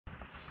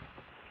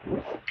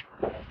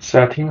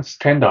Setting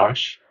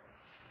standards.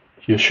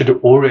 You should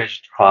always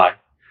try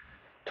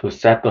to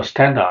set the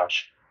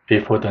standards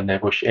before the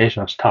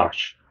negotiation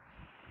starts.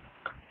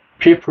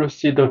 People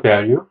see the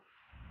value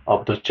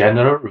of the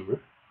general rule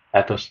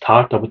at the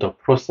start of the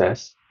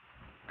process.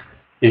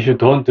 If you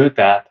don't do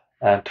that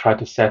and try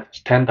to set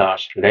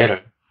standards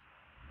later,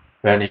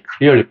 when it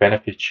clearly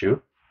benefits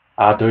you,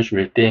 others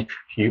will think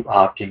you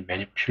are being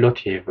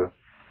manipulative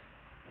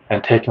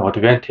and taking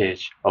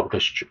advantage of the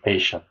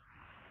situation.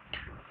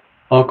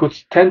 A good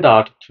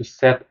standard to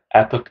set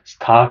at the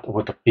start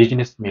of the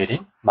business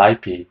meeting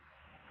might be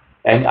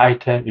any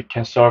item you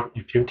can solve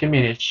in 15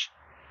 minutes,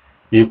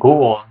 we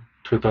go on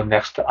to the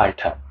next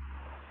item.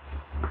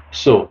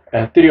 So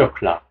at 3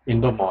 o'clock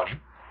in the morning,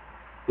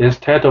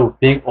 instead of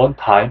being on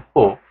time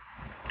 4,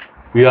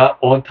 we are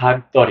on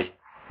time 30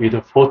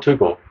 with 4 to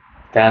go.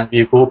 Then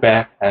we go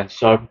back and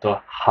solve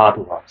the hard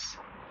ones.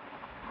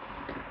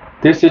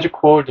 This is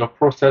called the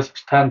process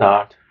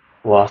standard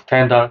or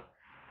standard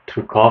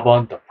to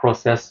govern the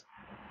process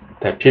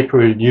that people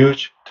will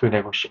use to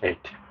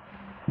negotiate.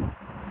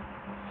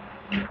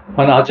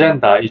 An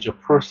agenda is a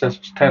process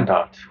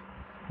standard.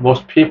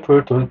 Most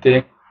people don't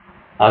think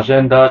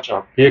agendas are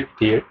a big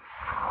deal,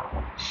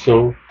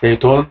 so they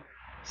don't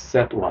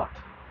set one.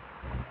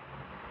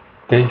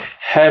 They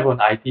have an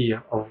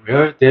idea of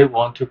where they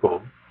want to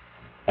go,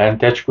 and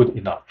that's good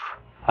enough.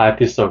 I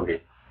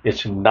disagree.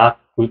 It's not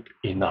good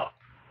enough.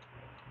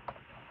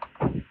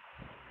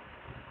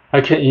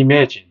 I can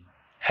imagine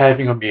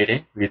having a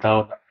meeting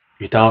without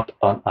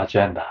an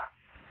agenda.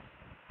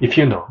 If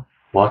you know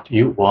what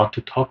you want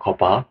to talk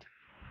about,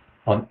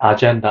 an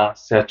agenda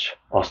sets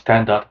a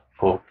standard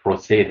for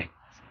proceeding.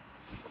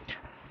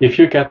 If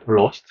you get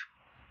lost,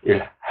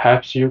 it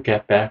helps you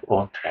get back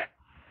on track.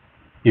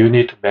 You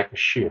need to make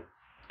sure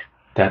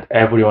that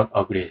everyone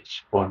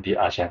agrees on the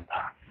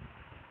agenda.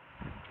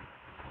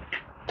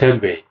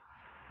 That way,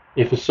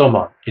 if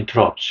someone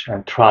interrupts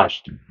and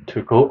tries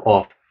to go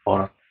off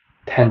on a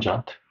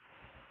tangent,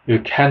 you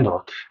can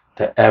note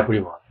that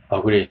everyone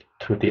agreed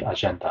to the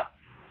agenda.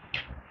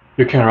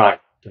 You can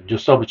write the new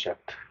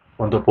subject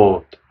on the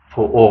board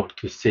for all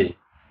to see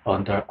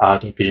under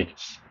other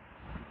business.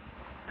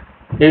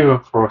 Even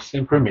for a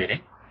simple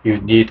meeting, you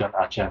need an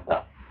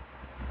agenda.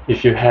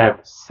 If you have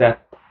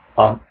set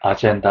an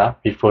agenda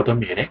before the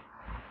meeting,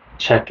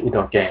 check it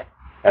again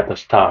at the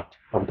start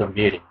of the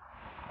meeting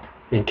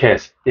in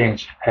case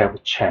things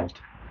have changed.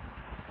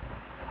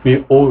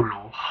 We all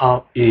know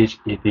how easy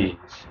it is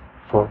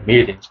for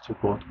meetings to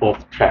go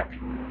off track.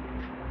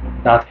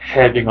 Not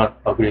having an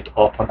agreed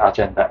upon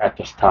agenda at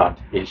the start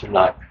is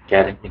like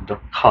getting in the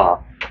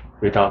car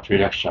without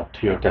direction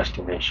to your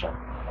destination.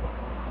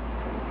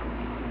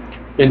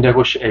 In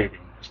negotiating,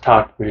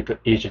 start with the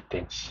easy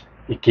things.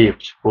 It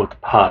gives both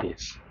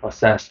parties a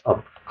sense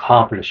of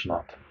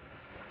accomplishment.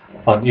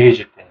 An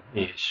easy thing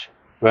is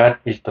when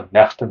is the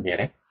next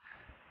meeting?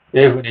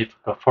 Even if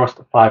the first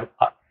 5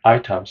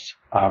 items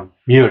are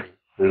merely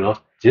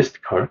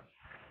logistical,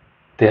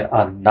 they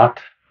are not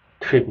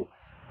trivial.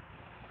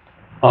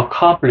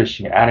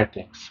 Accomplishing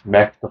anything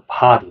makes the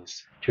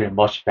parties feel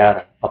much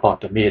better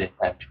about the meeting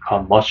and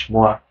become much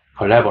more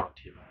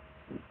collaborative.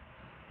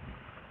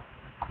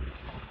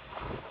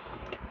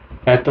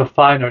 At the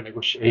final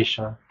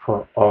negotiation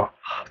for a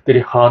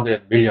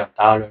 $300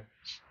 million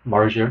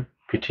merger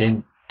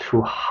between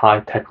 2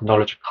 high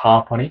technology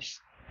companies,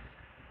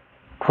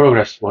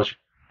 progress was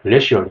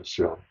glacially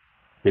slow,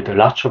 with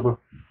lots of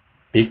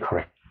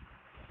bickering.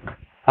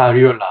 I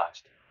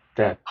realized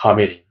that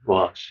committee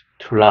was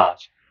too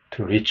large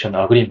to reach an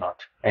agreement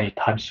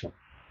anytime soon.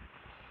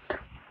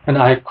 And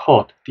I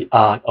caught the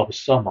eye of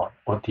someone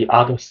on the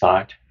other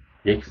side,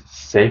 Rick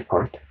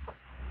Seifert.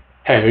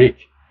 Hey Rick,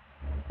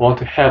 want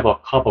to have a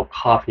cup of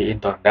coffee in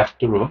the next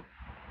room?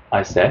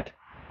 I said.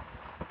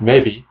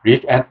 Maybe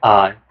Rick and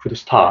I could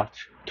start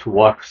to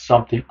work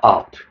something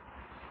out.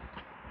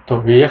 The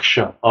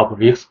reaction of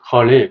Rick's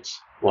colleagues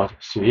was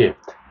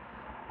swift.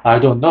 I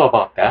don't know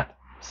about that,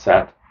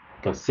 said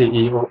the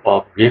CEO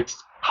of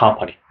Rick's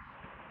company.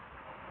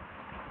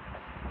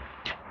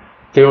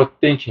 They were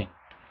thinking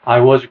I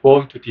was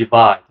going to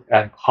divide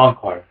and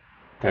conquer,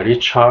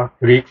 that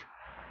Rick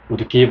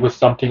would give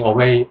something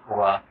away,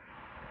 or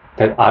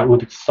that I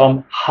would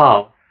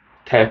somehow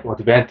take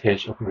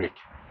advantage of Rick.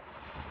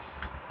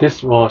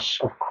 This was,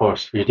 of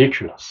course,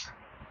 ridiculous.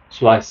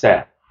 So I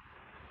said,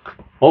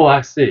 "Oh,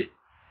 I see.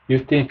 You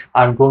think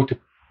I'm going to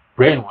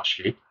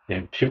brainwash Rick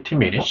in 15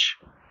 minutes?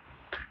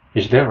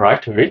 Is that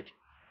right, Rick?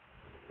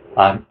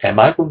 Am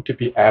I going to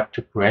be able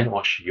to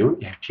brainwash you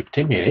in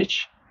 15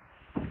 minutes?"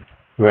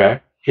 Well,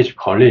 his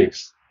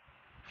colleagues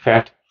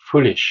felt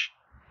foolish.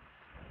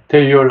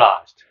 They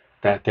realized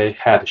that they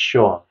had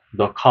shown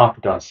no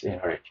confidence in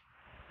Rick,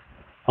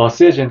 a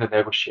seasoned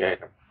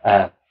negotiator,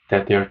 and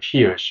that their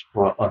fears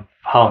were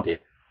unfounded.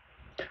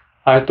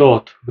 I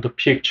thought of the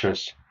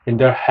pictures in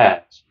their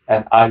heads,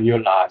 and I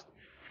realized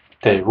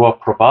they were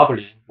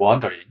probably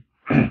wondering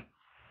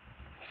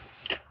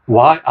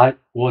why I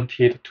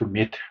wanted to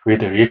meet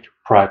with Rick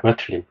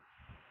privately.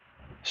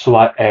 So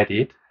I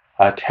added,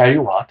 I tell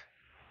you what,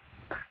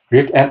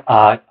 Rick and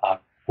I are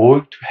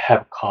going to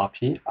have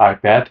coffee. I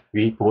bet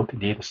we both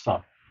need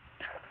some.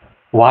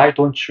 Why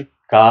don't you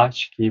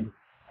guys give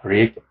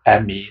Rick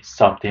and me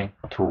something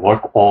to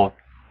work on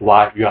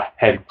while we are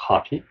having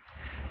coffee?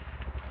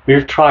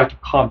 We'll try to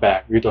come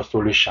back with a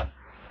solution.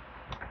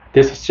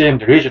 This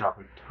seemed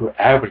reasonable to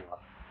everyone,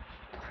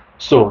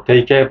 so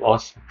they gave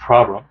us a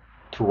problem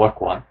to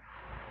work on.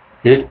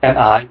 Rick and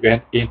I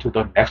went into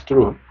the next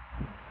room,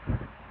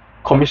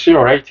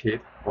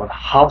 commiserated on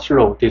how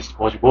slow this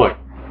was going,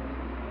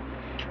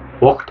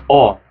 worked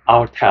on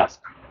our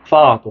task,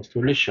 found a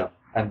solution,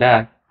 and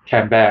then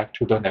came back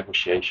to the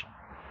negotiation.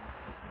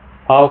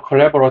 Our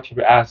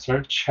collaborative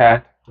answer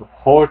changed the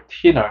whole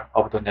tenor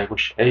of the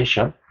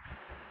negotiation,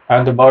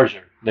 and the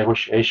merger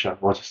negotiation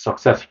was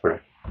successful.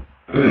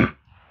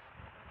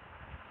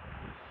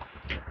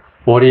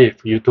 What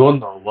if you don't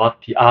know what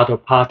the other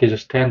party's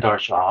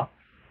standards are?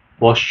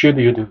 What should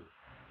you do?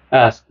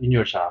 Ask in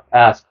your job,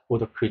 ask for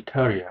the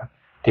criteria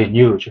they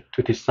use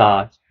to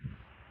decide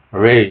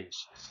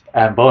raises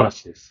and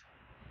bonuses.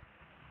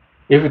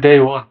 If they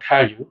won't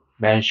tell you,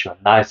 mention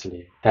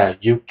nicely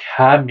that you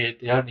can't meet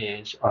their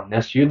needs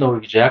unless you know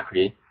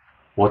exactly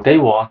what they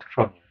want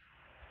from you.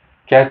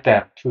 Get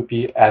them to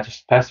be as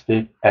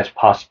specific as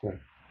possible,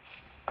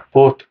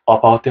 both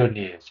about their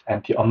needs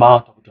and the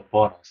amount of the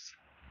bonus.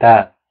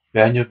 Then,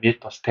 when you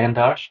meet the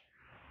standards,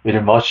 it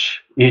is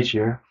much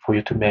easier for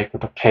you to make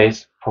the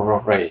case for a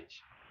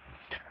raise.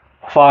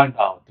 Find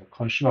out the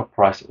consumer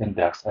price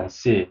index and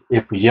see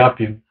if you are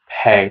being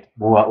paid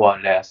more or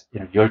less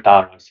in real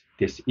dollars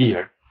this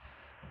year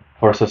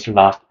versus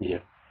last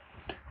year.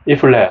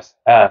 If less,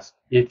 ask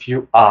if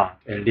you are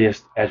at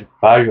least as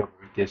valuable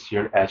this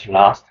year as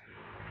last,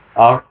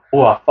 or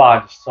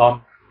find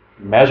some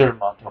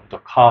measurement of the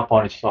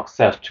company's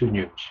success to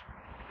use.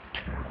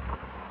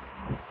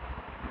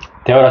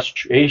 There are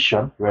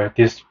situations where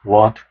this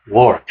won't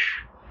work.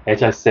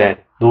 As I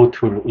said, no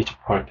tool is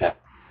perfect.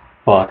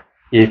 But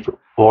if it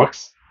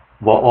works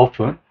more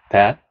often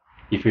than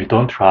if you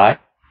don't try,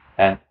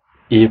 and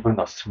even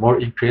a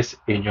small increase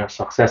in your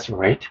success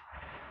rate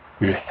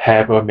will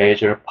have a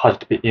major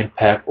positive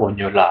impact on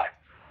your life.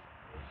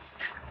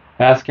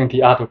 Asking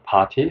the other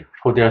party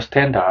for their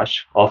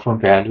standards often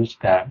values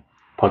them,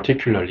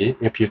 particularly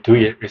if you do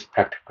it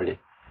respectfully.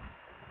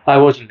 I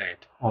was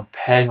late on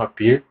paying a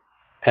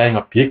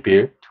big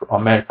bill to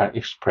American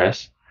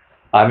Express.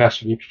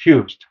 Amex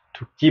refused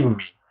to give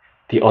me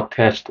the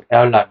attached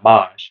airline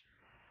miles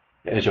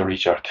as a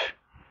result.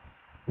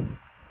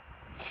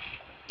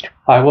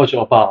 I was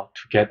about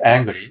to get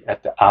angry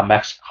at the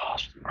Amex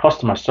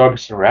customer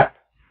service rep.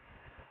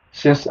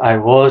 Since I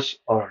was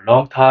a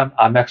long-time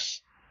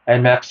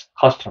Amex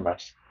customer,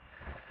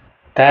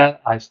 then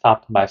I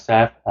stopped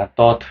myself and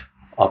thought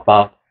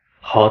about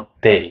her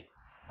day.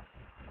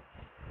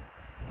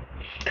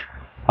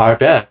 I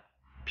bet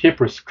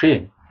people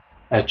scream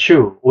at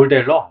you all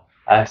day long,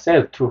 I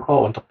said to her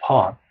on the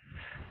phone.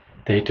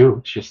 They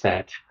do, she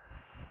said.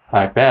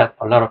 I bet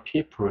a lot of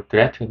people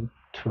threaten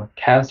to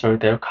cancel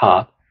their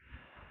card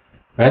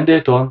when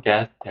they don't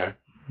get their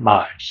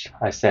miles,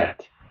 I said.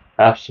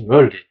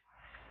 Absolutely,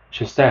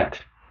 she said.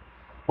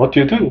 What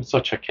do you do in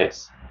such a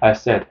case? I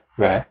said,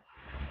 well,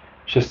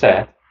 she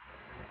said,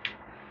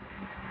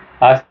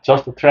 I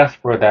just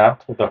transfer them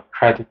to the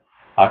credit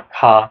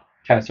card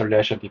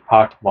cancellation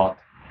department.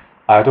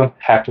 I don't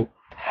have to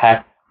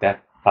have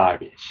that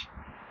garbage.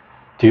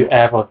 Do you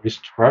ever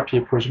restore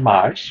people's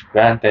miles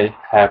when they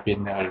have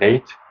been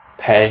late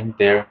paying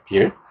their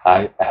bill?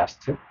 I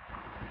asked.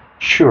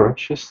 Sure,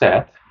 she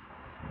said.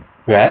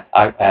 When?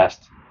 I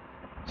asked.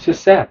 She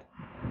said,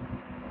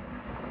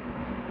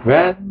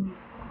 when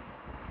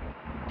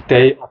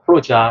they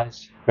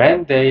apologize,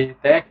 when they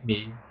thank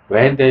me,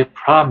 when they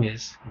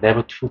promise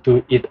never to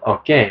do it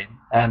again,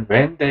 and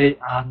when they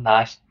are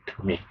nice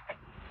to me.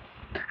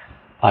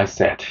 I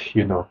said,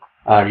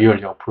 I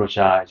really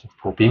apologize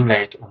for being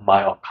late on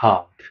my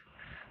account.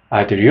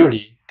 I'd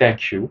really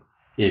thank you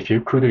if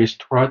you could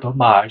restore the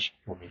miles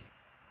for me.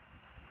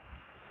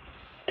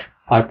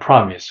 I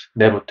promise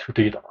never to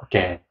do it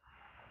again.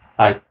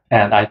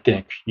 I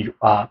think you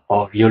are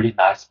a really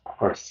nice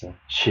person,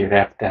 she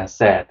laughed and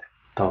said.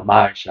 The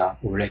miles are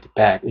already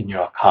back in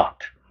your account.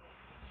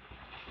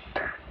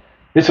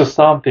 This is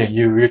something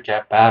you will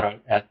get better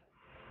at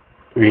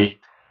with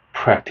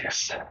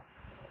practice.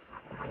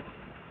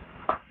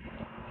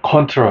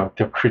 Control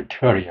the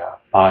criteria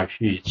by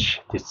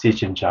which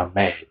decisions are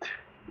made.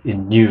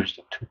 It used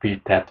to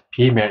be that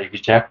female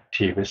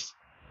executives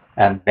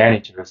and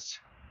managers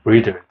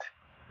riddled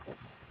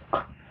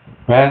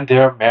when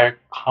their male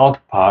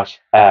counterparts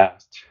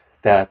asked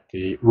that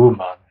the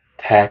woman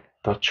take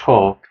the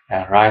chalk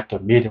and write the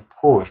meeting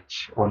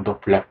points on the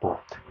blackboard.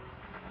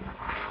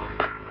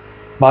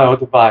 My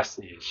advice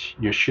is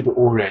you should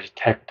always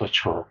take the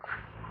chalk.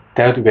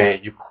 That way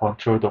you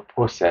control the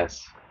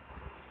process.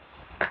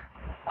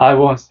 I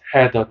once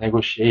had a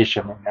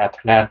negotiation in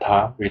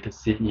Atlanta with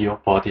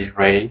CEO Buddy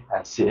Ray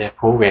and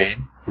CFO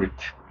Wayne with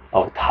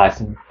of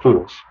Tyson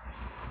Foods.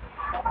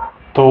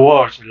 The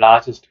world's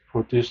largest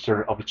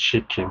producer of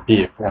chicken,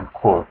 beef, and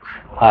pork,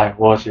 I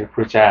was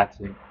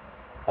representing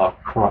a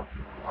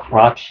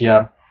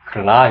Croatian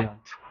client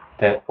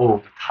that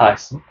owed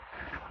Tyson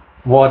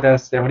more than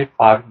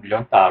 $75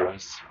 million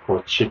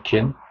for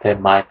chicken that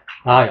my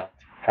client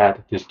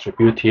had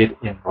distributed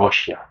in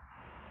Russia.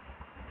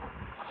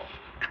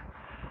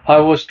 I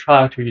was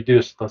trying to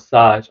reduce the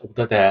size of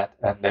the debt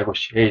and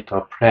negotiate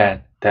a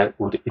plan that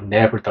would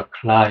enable the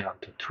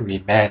client to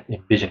remain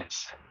in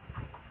business.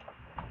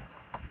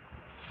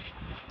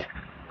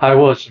 I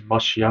was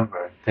much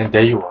younger than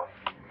they were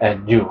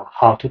and knew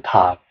how to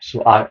type,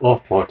 so I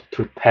offered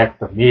to take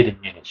the meeting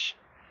minutes.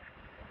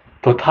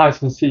 The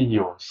Tyson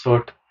CEO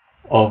sort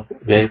of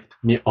waved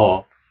me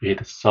off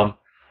with some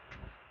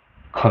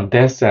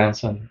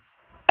condescension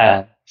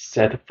and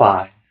said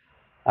fine,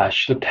 I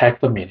should take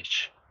the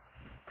minutes.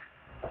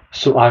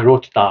 So I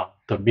wrote down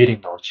the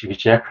meeting notes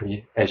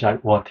exactly as I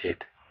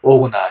wanted,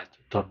 organized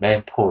the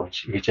main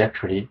points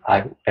exactly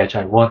as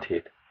I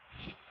wanted,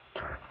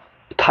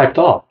 typed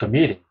up the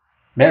meeting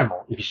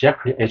memo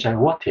exactly as I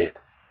wanted,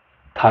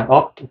 typed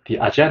up the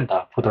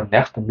agenda for the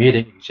next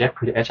meeting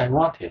exactly as I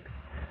wanted,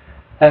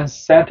 and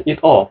sent it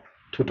off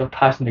to the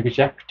Tyson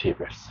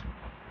executives.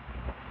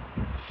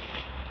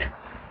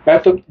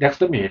 At the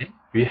next meeting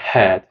we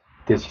had,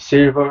 this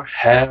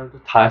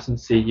silver-haired Tyson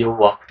CEO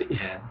walked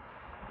in,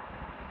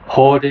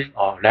 holding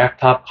a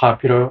laptop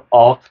computer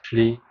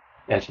awkwardly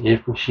as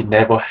if he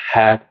never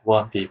had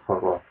one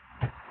before.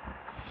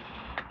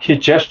 He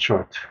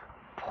gestured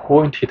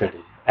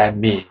pointedly at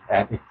me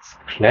and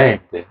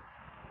exclaimed,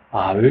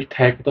 I will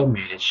take the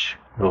minutes,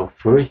 no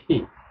for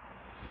he.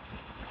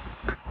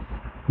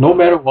 No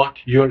matter what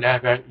your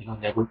level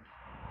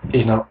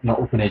in an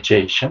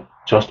organization,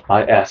 just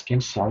by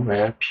asking some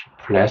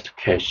well-placed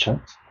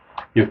questions,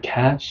 you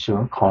can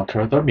soon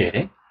control the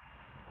meeting.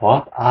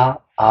 What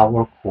are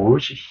our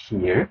goals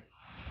here?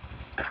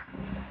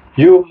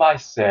 You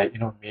might say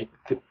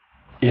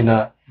in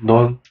a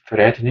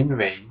non-threatening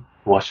way,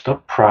 what's the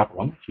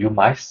problem? You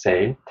might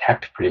say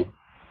tactfully.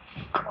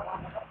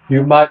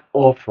 You might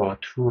offer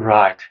to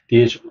write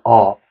these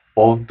up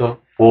on the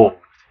board,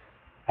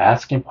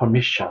 asking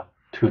permission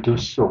to do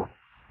so.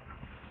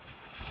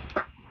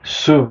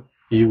 Soon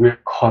you will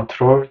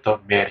control the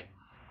meeting.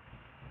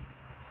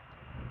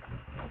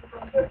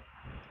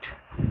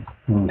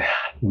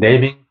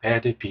 Naming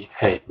bad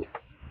behavior.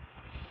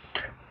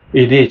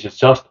 It is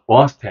just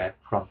one step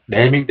from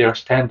naming their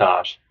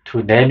standards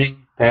to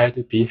naming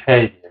bad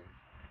behavior.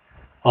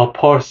 A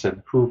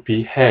person who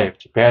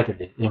behaves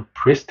badly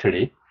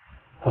implicitly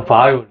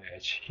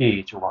violates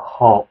his or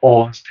her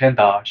own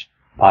standards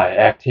by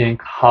acting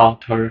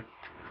counter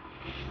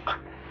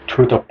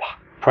to the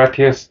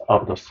practice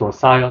of the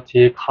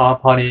society,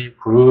 company,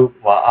 group,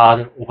 or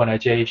other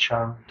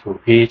organization to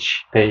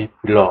which they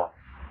belong.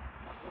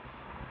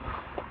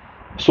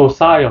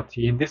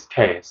 Society in this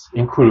case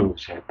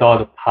includes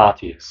third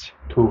parties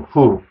to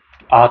whom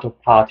the other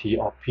party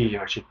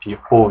appears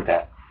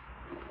beholden.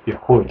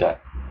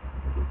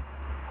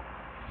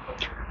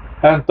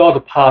 And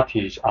third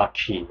parties are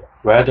key,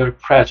 whether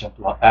present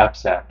or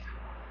absent.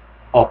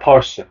 A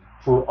person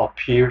who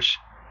appears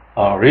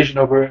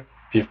reasonable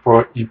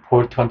before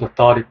important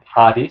third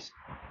parties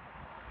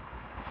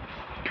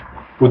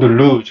would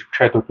lose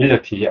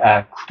credibility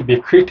and could be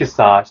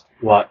criticized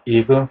or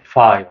even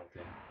fired.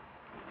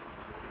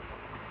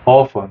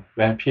 Often,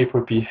 when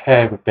people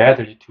behave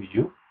badly to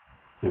you,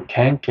 you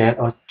can get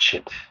a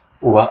cheat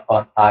or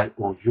an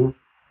IOU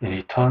in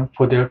return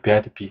for their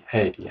bad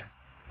behavior.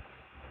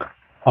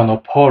 An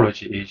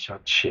apology is a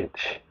cheat.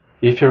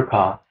 If your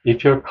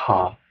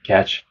car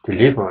gets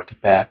delivered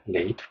back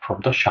late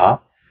from the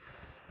shop,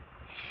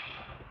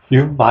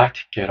 you might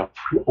get a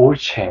free oil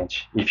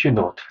change if you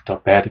note the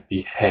bad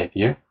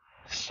behavior.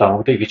 Some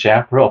of the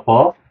examples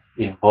above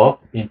involve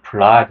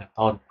implied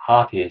third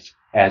parties,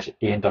 as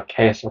in the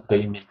case of the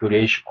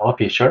immigration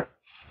officer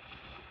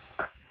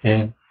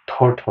in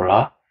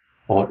Tortola,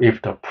 or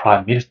if the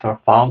Prime Minister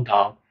found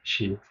out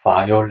she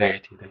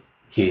violated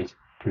his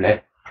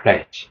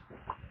pledge.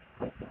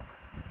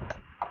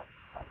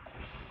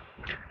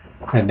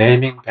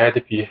 Naming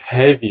bad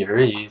behavior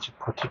is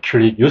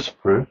particularly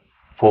useful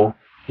for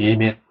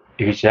women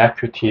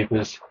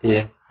executives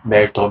in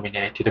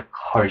male-dominated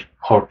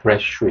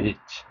corporations.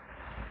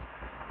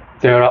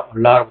 There are a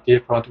lot of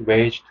different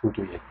ways to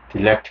do it,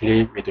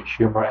 directly, with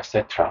humor,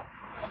 etc.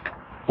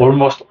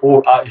 Almost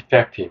all are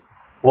effective.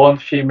 One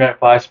female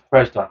vice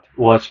president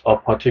was a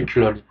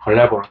particularly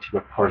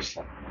collaborative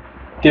person.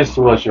 This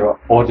was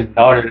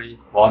ordinarily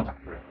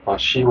wonderful, but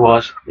she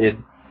was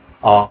in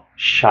a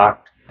shark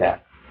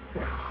debt.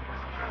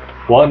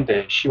 One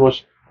day she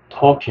was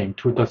talking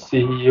to the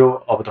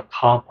CEO of the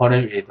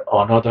company with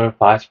another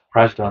vice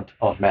president,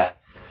 a man.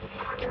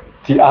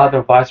 The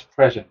other vice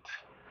president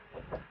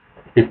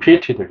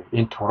repeatedly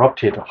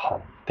interrupted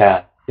her.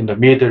 Then, in the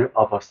middle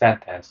of a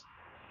sentence,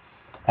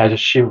 as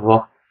she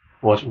was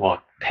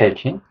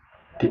taking,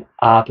 the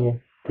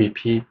other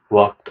VP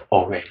walked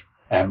away,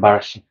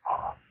 embarrassing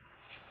her.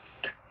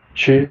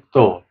 She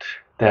thought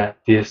that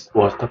this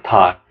was the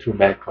time to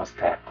make a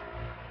stand.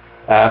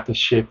 After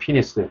she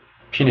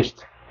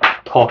finished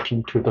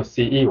talking to the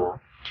CEO,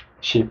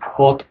 she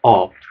pulled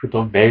up to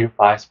the male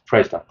vice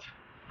president.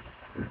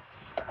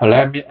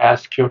 Let me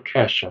ask you a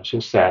question, she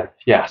said.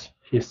 Yes,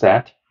 he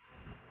said.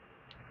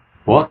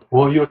 What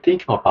were you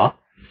thinking about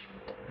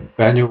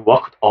when you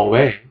walked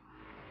away?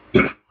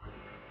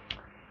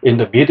 In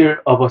the middle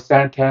of a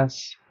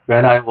sentence,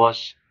 when I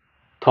was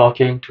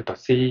talking to the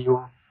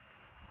CEO.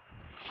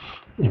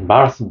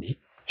 Embarrass me,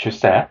 she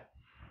said.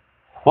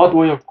 What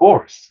were your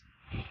goals?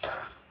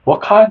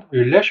 What kind of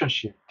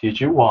relationship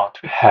did you want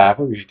to have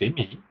with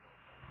me?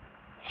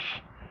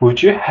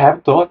 Would you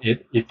have done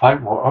it if I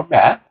were a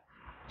man?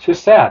 She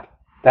said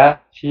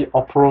that he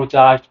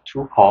apologized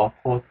to her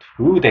for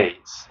 2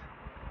 days.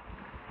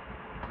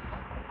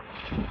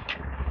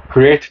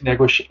 Great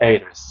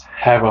negotiators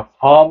have a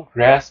firm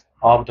grasp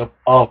of the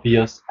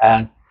obvious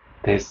and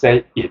they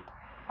say it.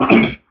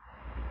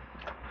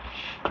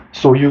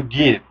 So you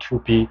need to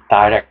be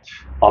direct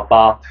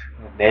about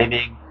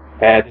naming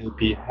bad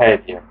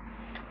behavior.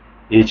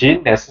 Is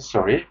it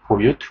necessary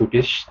for you to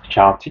be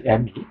shouting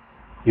at me?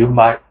 You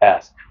might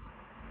ask.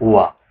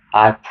 Or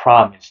I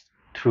promised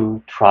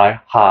to try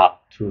hard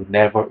to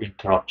never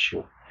interrupt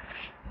you.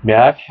 May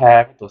I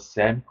have the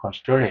same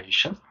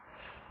consideration?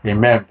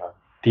 Remember,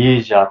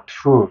 these are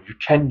tools you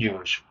can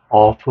use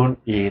often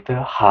with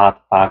hard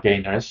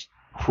bargainers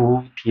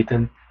who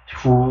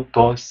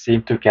don't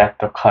seem to get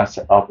the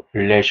concept of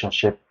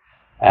relationship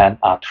and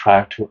are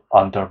trying to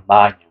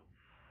undermine you.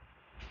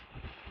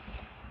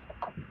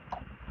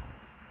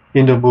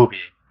 In the movie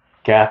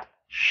Get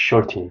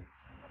Shorty,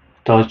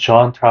 the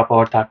John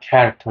Travolta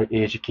character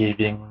is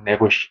giving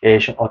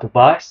negotiation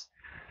advice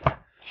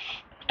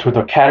to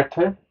the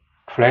character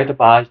played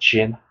by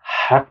Gene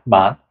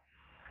Hackman.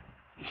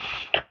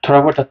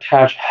 Travolta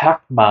tells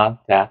Hackman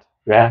that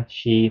when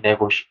he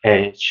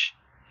negotiates,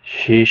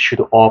 he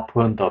should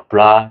open the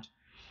blind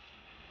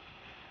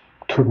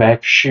to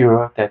make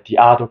sure that the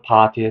other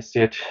party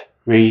sees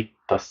with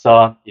the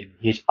sun in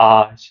his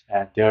eyes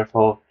and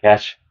therefore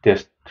gets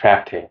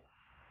distracted.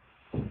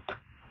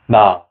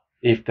 Now,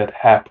 if that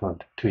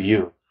happened to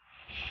you,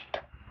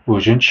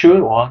 wouldn't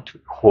you want to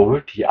call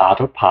the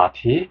other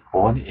party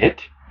on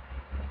it?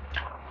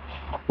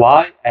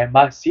 Why am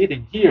I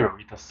sitting here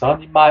with the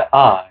sun in my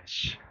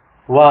eyes?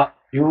 Well,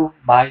 you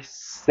might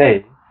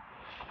say,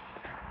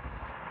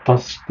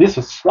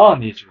 this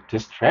sun is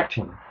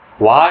distracting.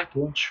 Why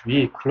don't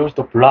we close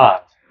the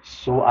blinds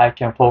so I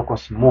can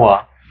focus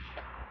more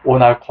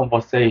on our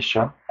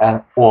conversation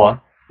and on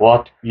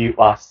what you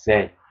are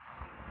saying?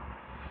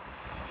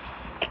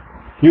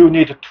 You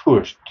need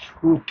tools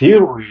to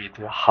deal with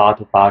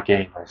hard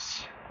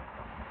bargainers.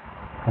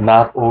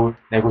 Not all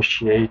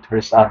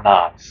negotiators are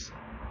nice.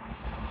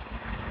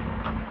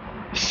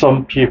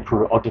 Some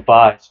people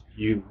advise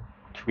you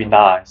to be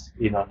nice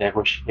in a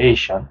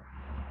negotiation,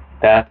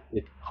 that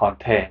it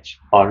contains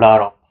a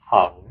lot of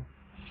power.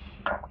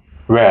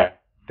 Well,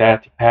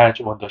 that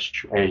depends on the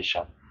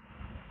situation.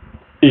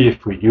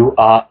 If you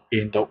are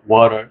in the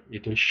water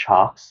with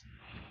sharks,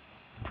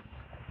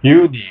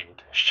 you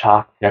need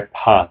shark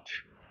repellent.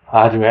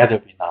 I'd rather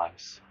be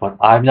nice, but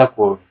I'm not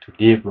going to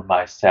leave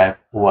myself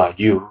or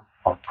you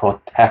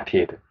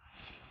unprotected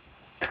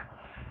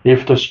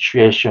if the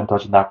situation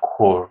does not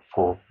call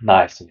for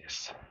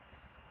niceness.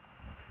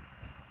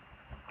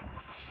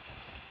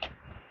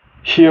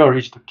 Here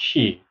is the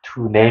key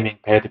to naming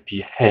bad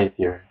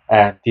behavior,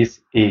 and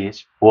this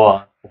is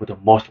one of the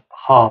most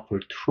powerful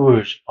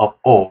tools of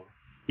all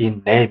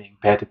in naming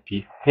bad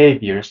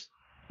behaviors.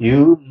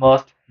 You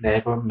must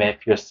never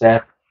make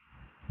yourself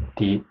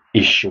the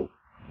issue.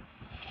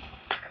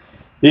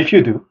 If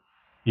you do,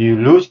 you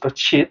lose the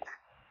cheat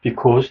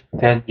because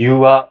then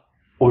you are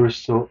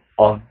also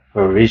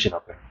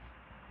unreasonable.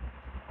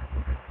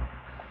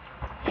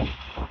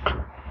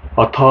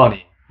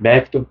 Attorneys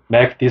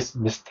make this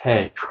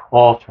mistake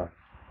often.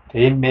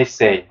 They may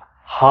say,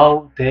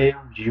 "How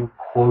dare you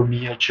call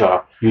me a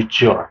jerk, you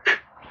jerk?"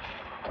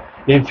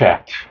 In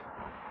fact,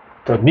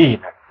 the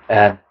meaner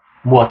and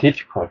more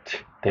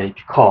difficult they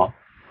become,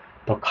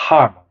 the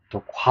calmer, the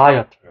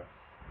quieter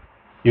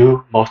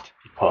you must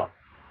become.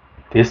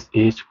 This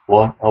is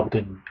one of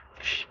the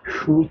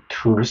few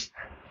tools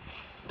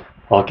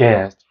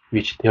against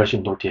which there is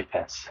no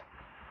defense.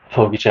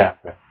 For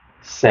example,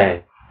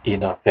 say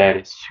in a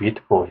very sweet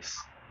voice,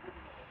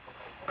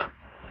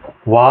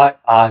 "Why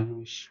are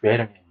you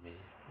swearing at me?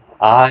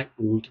 I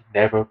would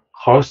never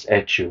curse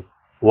at you.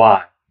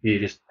 Why? We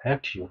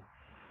respect you."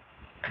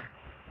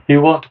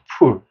 You want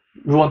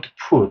to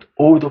put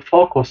all the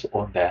focus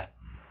on that.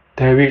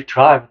 They will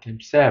drive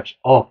themselves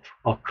off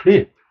a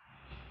cliff,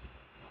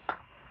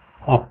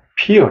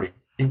 appearing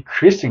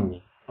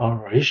increasingly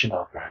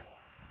unreasonable.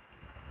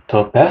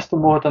 The best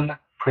modern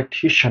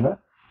practitioner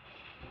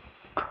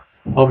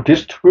of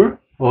this tool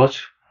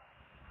was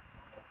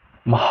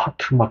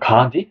Mahatma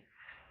Gandhi.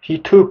 He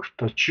took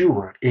the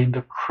jewel in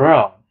the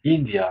crown,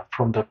 India,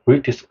 from the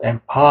British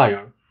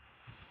Empire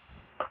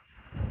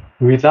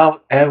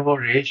without ever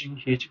raising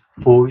his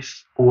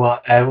voice or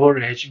ever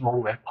raising a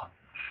weapon.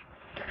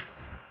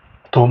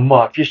 The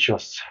more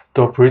vicious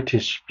the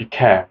British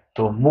became,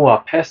 the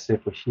more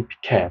passive he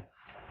became.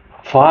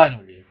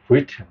 Finally,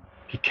 Britain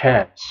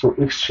became so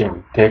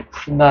extreme they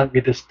could not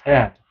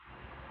withstand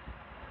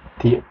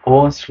the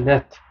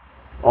onslaught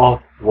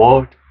of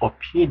world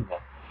opinion,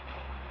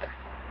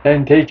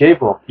 and they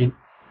gave up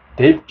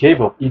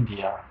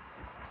India.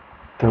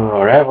 The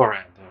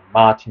Reverend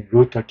Martin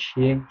Luther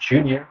King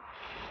Jr.,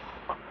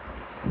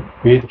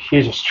 with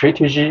his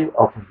strategy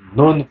of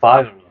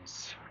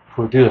non-violence,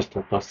 produced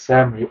the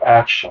same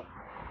reaction.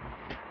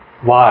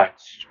 White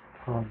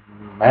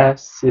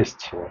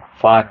supremacists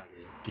finally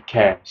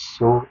became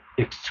so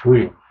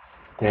extreme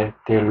that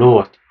they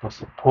lost the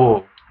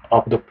support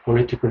of the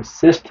political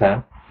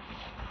system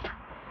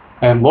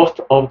and most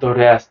of the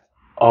rest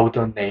of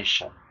the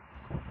nation.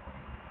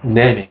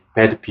 Naming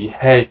bad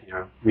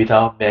behavior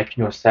without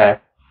making yourself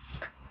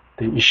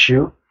the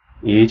issue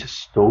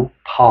is so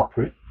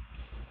powerful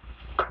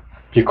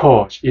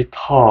because it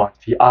turns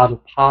the other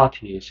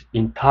party's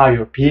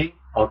entire being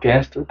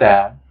against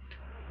them.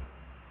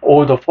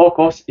 All the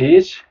focus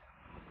is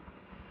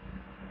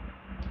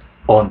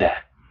on them.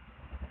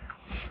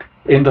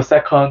 In the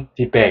second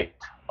debate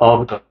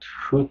of the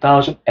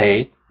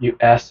 2008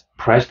 US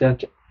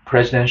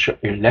presidential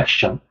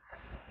election,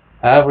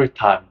 every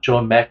time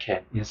John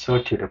McCain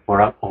insulted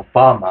Barack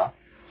Obama,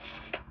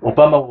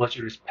 Obama was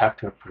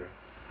respectful.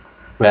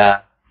 When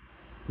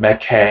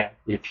McCain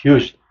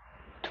refused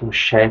to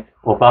shake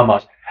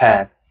Obama's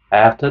hand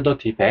after the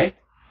debate,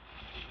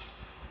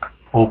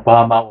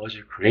 Obama was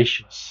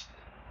gracious.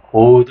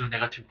 All the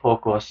negative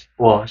focus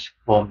was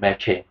on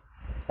McCain.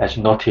 As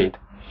noted,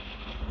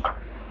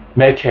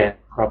 McCain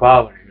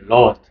probably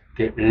lost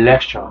the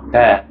election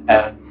then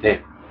and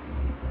there.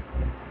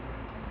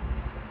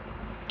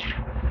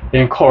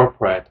 In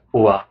corporate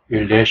or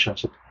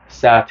relationship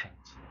settings,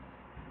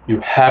 you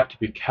have to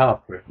be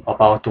careful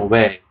about the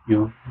way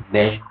you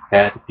name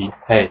bad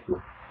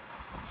behavior.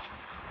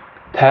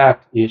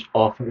 Tact is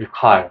often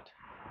required.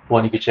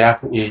 One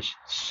example is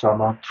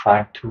someone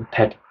trying to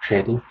take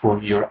credit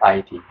for your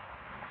idea.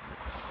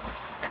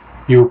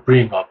 You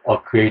bring up a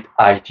great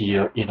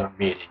idea in a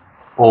meeting,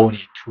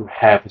 only to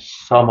have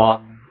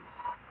someone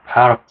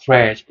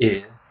paraphrase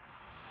it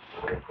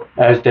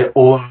as their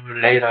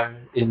own later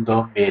in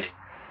the meeting.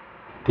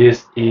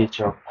 This is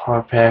a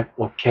perfect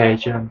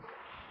occasion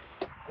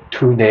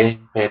to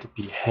name bad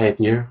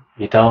behavior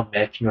without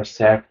making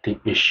yourself the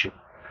issue.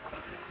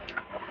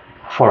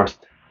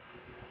 First,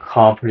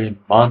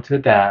 compliment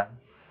them.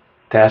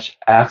 That's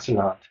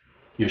excellent.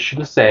 You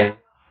should say,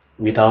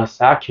 without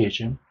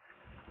sarcasm,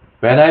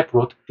 when I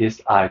brought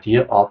this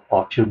idea up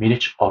a few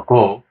minutes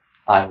ago,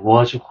 I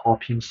was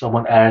hoping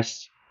someone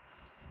else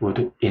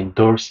would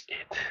endorse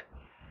it.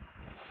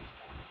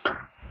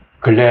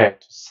 Glad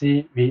to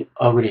see we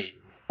agree.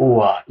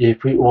 Or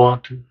if we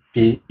want to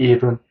be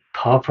even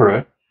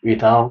tougher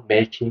without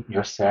making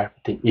yourself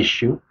the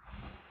issue,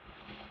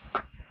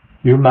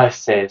 you might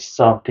say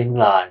something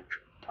like,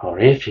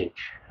 terrific.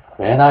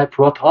 When I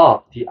brought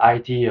up the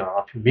idea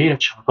a few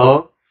minutes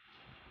ago,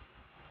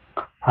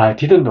 I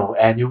didn't know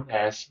anyone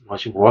else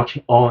was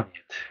working on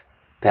it.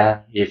 Then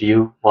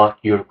review what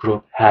your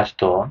group has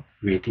done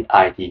with the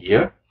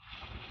idea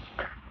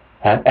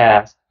and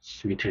ask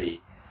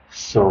sweetly,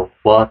 so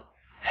what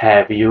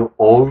have you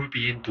all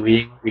been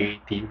doing with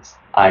this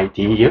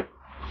idea?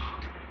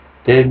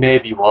 They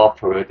maybe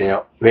waffle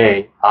their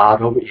way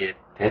out of it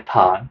that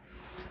time,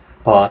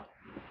 but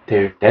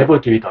they'll never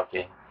do it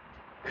again.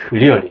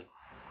 Clearly,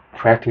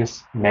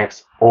 practice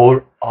makes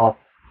all of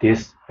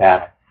this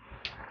better.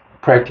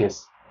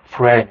 Practice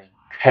framing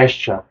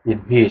questions in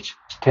which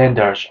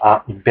standards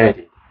are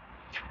embedded.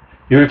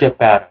 You'll get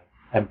better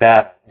and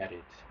better at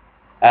it.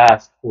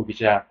 Ask, for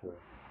example,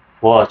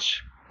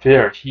 what's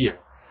fair here?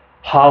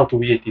 How do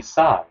we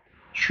decide?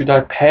 Should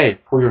I pay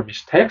for your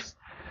mistakes?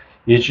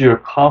 Is your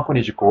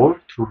company's goal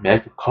to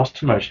make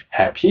customers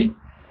happy?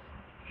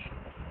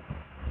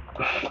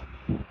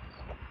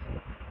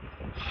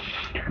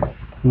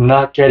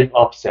 Not getting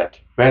upset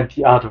when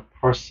the other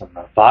person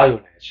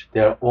violates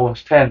their own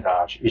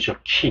standards is a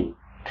key.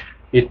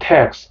 It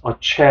takes a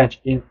change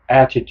in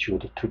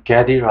attitude to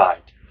get it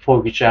right.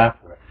 For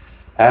example,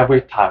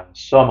 every time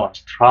someone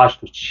tries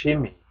to cheat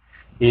me,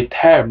 I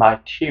tell my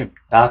team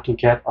not to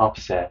get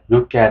upset.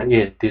 Look at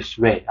it this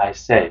way, I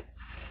say.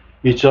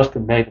 We just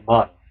made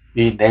money.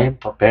 We name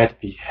the bad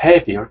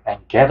behavior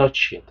and get a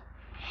cheat.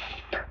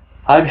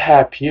 I'm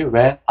happy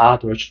when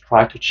others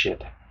try to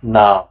cheat.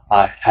 Now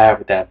I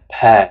have them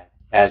pegged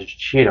as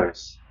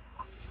cheaters.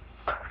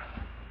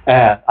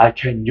 And I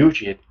can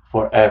use it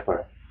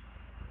forever.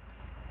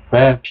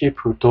 When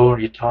people don't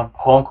return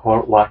phone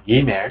calls or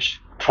emails,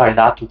 try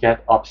not to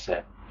get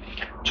upset.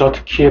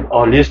 Just keep a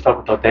list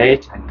of the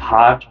dates and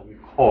times we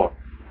call.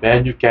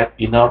 When you get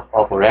enough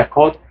of a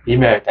record,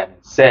 email them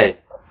and say,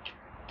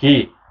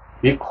 Guy,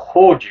 we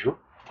called you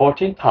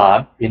 14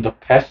 times in the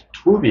past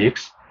 2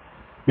 weeks.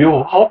 We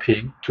were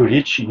hoping to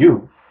reach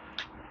you.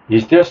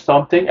 Is there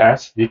something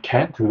else we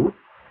can do?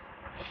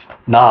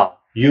 Now,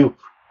 you've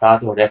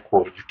got a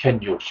record you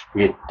can use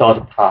with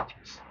third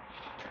parties,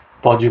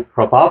 but you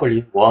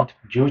probably won't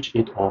use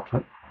it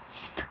often.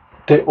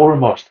 They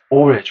almost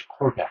always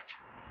call back.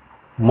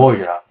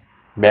 Moira,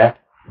 Matt,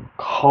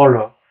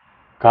 Carla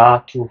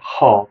got to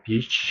her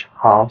beach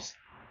house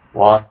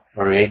one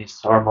rainy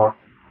summer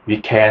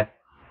weekend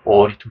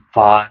only to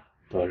find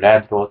the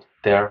landlord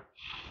there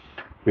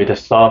with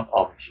some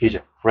of his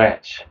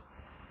friends.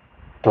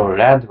 The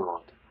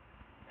landlord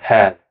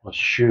had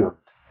assumed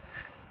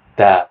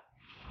that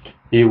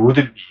he would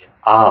be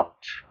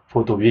out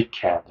for the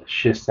weekend,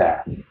 she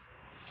said.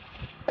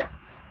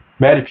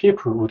 Many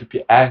people would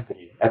be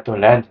angry at the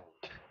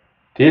landlord.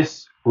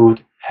 This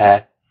would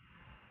have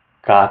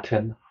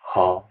gotten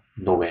her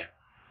nowhere.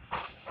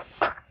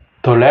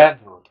 The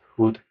landlord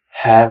would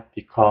have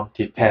become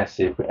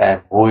defensive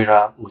and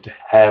Moira would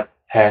have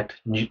had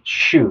to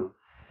sue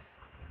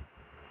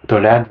the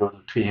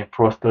landlord to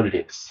enforce the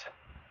lease.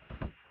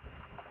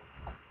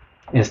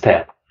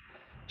 Instead,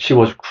 she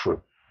was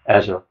cool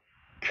as a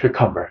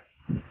cucumber.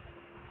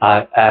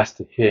 I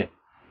asked him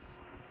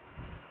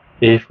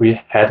if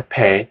we had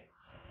paid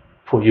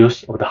for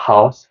use of the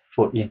house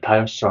for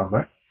entire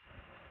summer,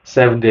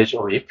 7 days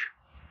a week,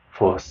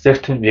 for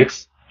 16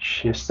 weeks,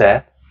 she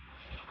said.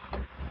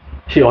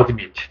 He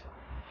admitted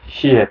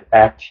he had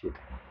acted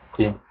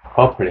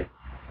improperly.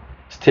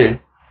 Still,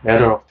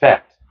 matter of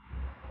fact,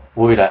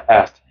 Moira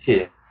asked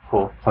him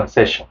for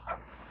concession.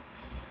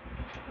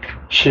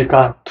 She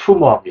got 2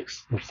 more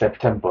weeks in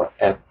September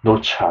at no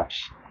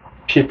charge.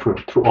 People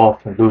too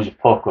often lose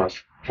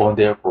focus on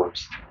their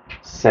goals,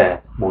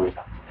 said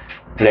Moira.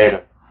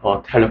 Later, a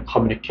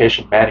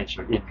telecommunication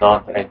manager in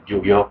London and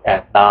New York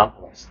and now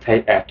a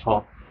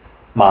stay-at-home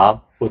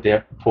mom for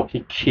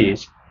his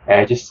kids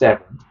ages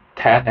 7,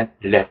 10, and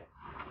 11.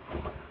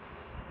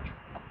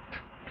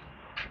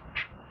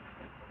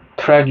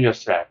 Train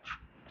yourself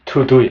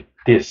to do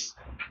this.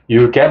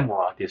 You'll get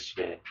more this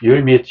way.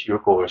 You'll meet your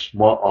goals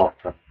more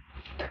often.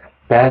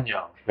 Ben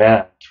Young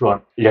went to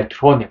an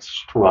electronics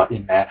store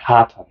in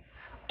Manhattan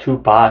to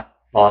buy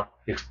an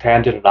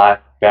extended life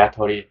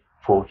battery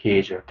for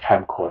his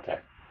camcorder.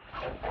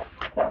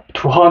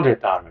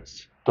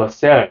 $200. The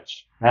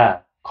salesman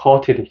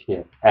quoted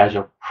him as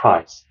a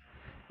price.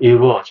 It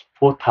was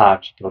 4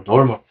 times the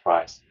normal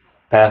price.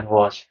 Ben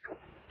was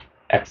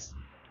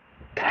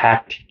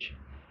ecstatic.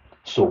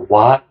 So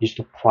why is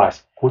the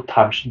price 4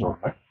 times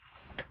normal?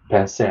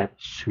 Ben said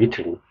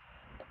sweetly,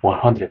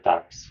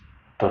 $100.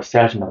 The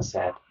salesman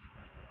said,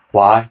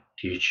 why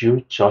did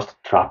you just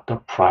drop the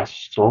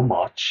price so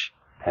much?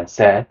 Ben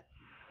said,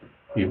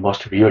 you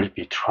must really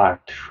be trying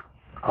to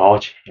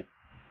gouge him.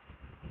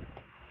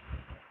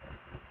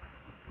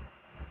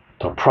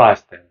 The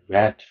price then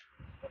went to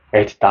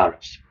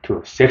 $8 to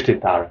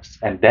 $60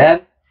 and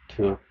then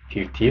to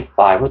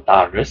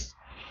 $55.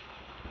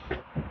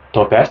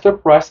 The best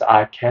price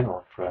I can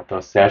offer,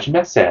 the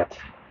salesman said.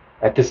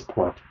 At this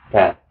point,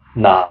 Ben,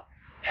 now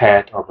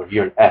head of a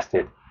real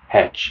estate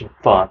hedge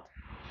fund,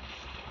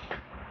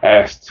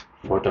 asked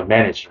for the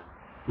manager.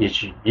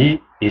 Is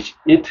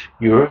it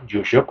your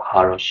usual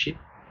policy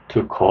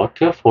to quote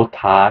 4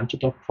 times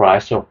the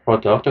price of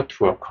product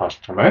to a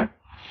customer?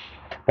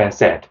 Ben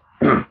said.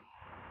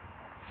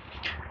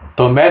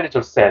 The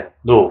manager said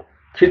no,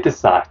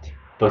 criticized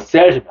the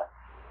salesman,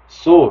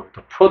 sold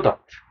the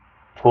product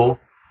for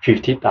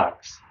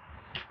 $50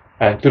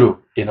 and threw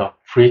in a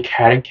free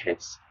carrying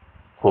case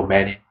for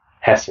many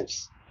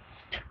hassles.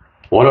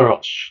 What a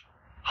rush.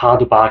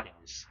 Hard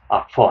bargains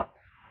are fun.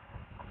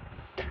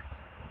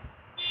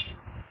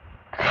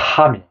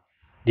 Kami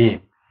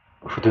Lim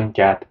couldn't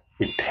get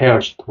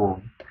repairs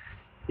done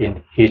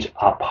in his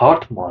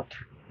apartment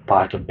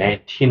by the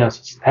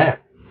maintenance staff,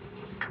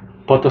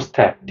 but the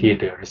staff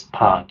did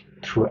respond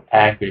to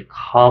angry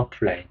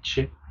complaints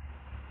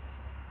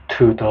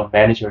to the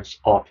manager's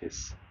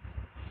office.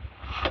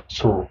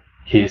 So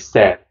he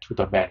said to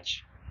the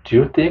manager, do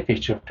you think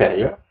it's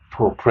fair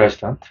for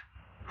president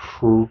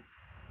who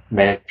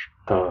make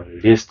the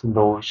least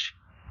noise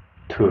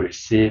to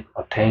receive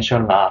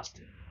attention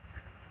last?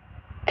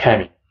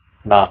 Kami,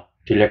 now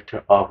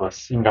director of a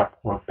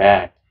Singapore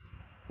bank,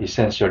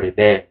 essentially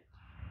named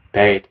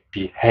bad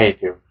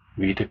behavior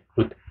with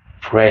good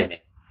framing.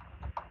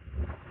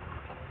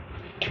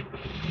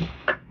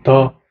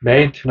 The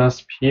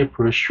maintenance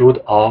people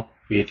showed up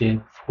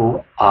within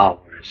 4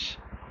 hours.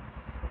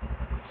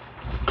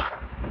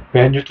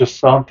 When you do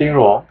something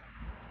wrong,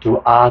 do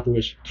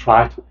others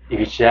try to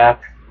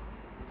exact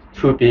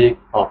too big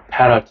a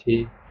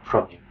penalty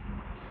from you?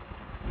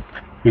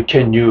 You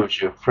can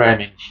use your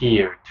framing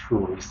here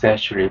too.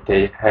 Essentially,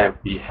 they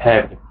have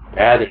behaved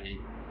badly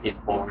in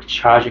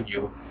overcharging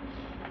you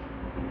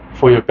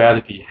for your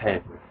bad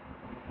behavior.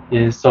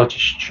 In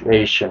such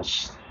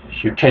situations,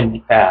 you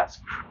can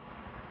ask,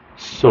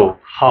 so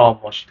how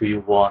much do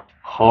you want to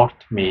hurt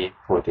me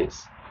for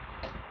this?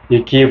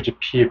 It gives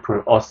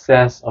people a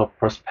sense of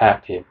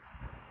perspective.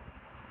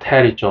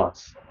 Terry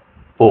Jones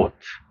bought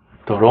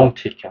the wrong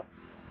ticket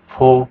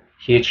for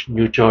his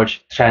New Jersey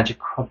Transit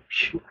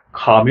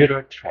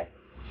commuter train.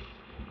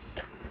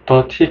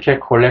 The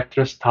ticket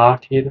collector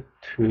started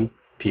to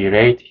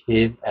berate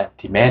him and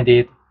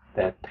demanded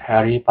that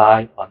Harry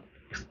buy an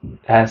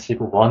expensive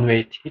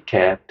one-way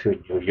ticket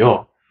to New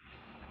York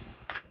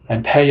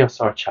and pay a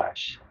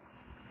surcharge.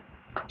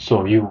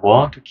 So you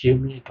want to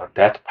give me the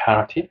death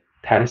penalty?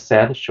 Terry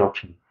said,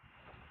 joking.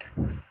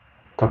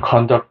 The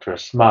conductor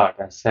smiled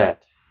and said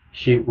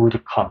he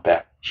would come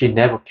back. He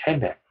never came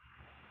back.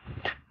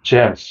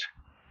 James'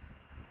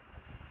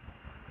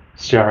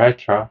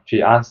 theater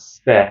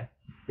fiancée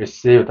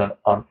received an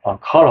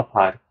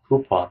unqualified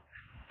coupon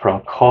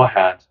from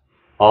Cohen's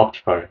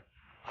Optical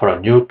for a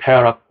new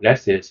pair of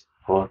glasses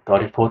for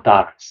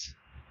 $34.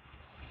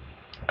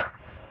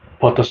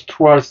 But the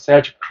store's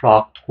sales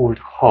clerk told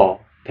her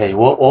they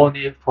were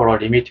only for a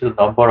limited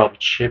number of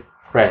cheap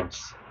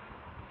frames.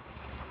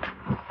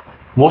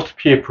 Most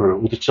people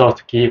would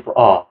just give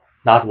up,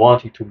 not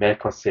wanting to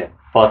make a scene,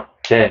 but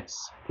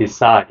James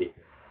decided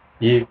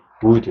he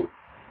would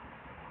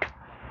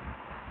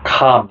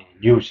calmly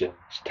use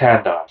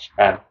standards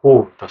and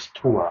hold the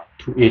store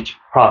to its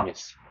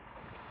promise.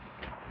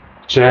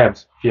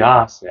 James'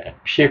 fiancée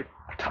picked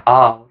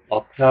out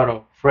a pair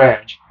of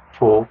frames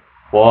for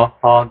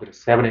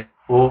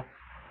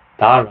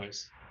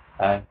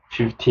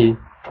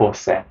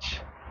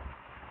 $174.54.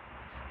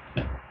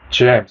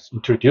 James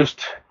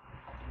introduced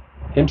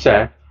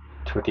himself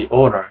to the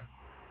owner,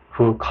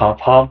 who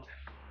confirmed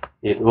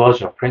it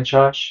was a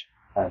franchise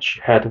and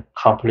she had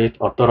complete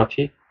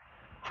authority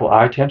for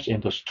items in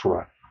the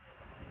store.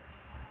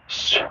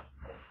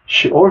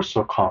 She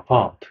also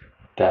confirmed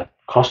that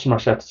customer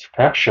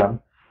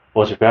satisfaction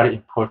was very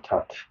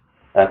important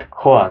at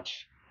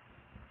Cohen's,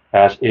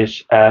 as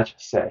its ads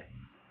say.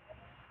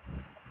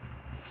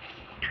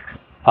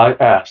 I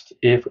asked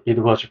if it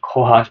was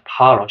Cohen's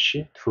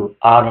policy to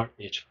honor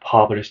each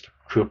published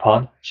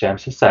coupon,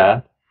 James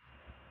said.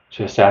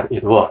 She said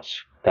it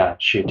was. Then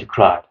she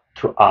declined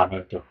to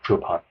honor the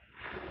coupon.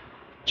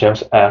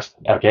 James asked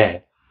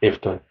again if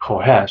the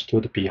Cohen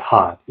stood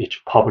behind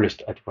each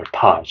published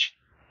advertisement.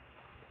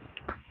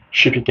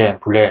 She began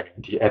blaming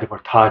the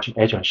advertising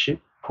agency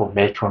for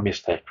making a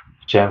mistake,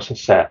 James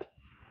said.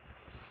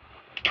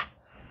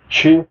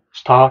 She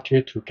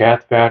started to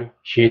get very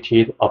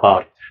heated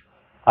about it.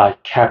 I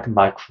kept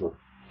my cool.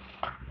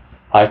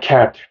 I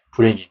kept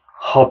bringing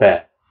her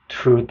back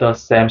to the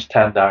same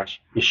standard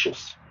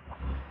issues.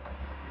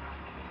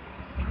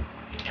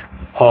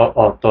 Her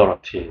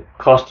authority,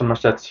 customer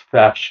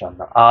satisfaction,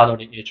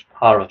 honoring each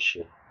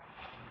policy.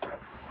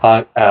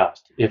 I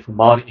asked if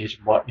money is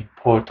more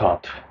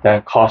important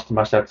than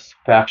customer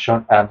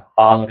satisfaction and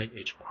honoring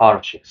each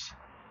policies.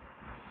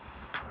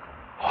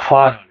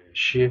 Finally,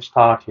 she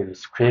started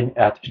screaming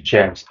at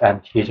James and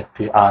his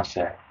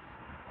fiancée.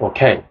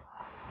 Okay,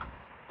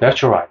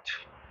 that's right.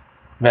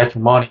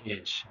 Making money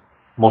is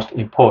most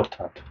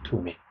important to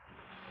me.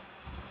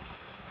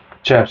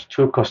 James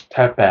took a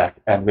step back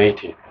and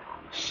waited.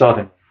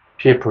 Suddenly,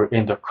 people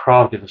in the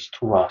crowded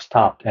store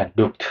stopped and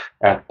looked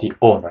at the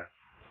owner.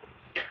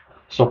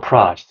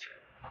 Surprised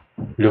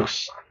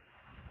looks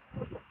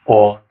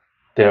on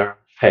their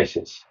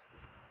faces.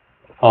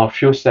 A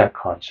few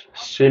seconds,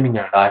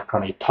 seemingly like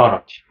an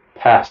eternity,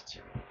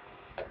 passed.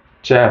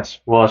 James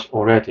was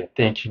already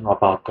thinking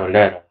about the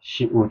letter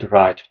he would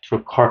write to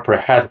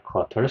corporate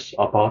headquarters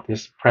about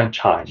this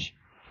franchise.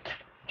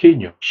 She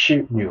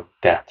knew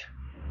that.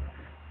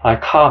 I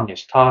calmly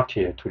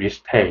started to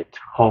restate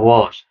her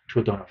words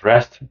to the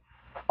rest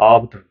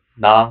of the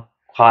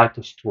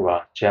non-quiet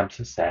store,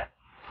 James said.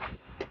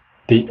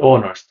 The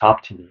owner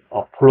stopped me,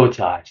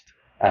 apologized,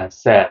 and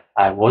said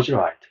I was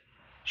right.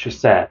 She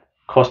said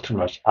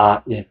customers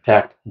are in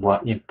fact more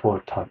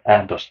important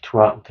and the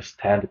store would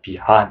stand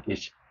behind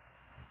its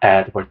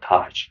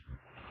advertising.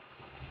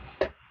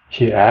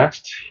 He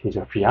asked his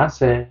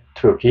fiancée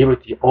to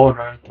give the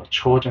owner the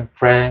chosen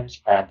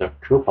frames and the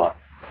coupon.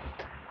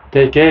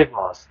 They gave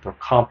us the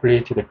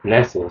completed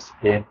glasses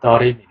in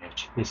 30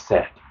 minutes, he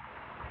said.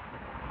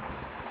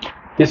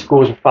 This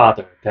goes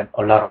farther than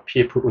a lot of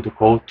people would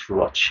go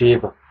to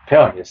achieve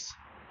fairness.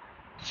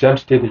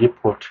 James did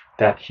report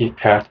that he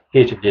felt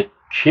his lip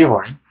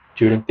quivering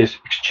during this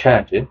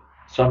exchange,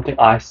 something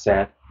I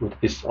said would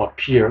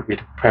disappear with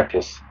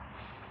practice.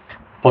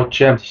 But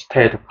James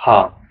stayed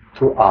calm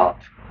throughout.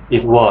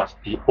 It was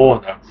the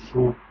owner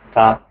who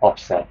got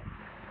upset.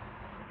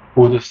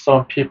 Would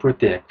some people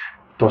think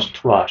the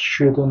store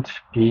shouldn't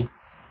be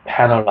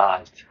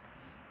penalized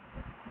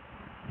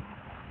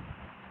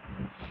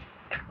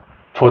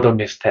for the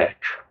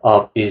mistake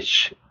of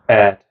each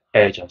ad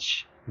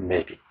agency?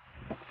 Maybe.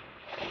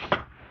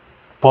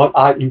 But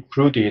I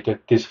included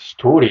this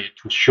story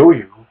to show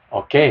you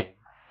again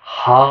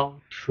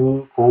how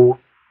to go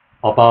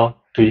about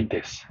doing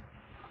this.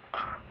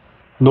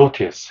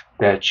 Notice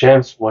that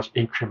James was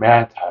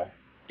incremental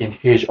in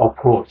his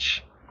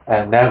approach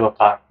and never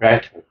got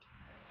rattled.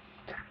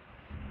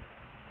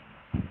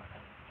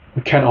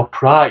 We can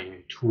apply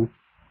it to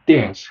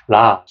things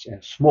large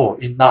and small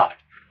in life.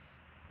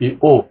 We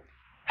all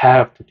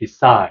have to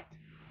decide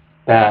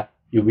that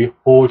you will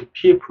hold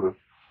people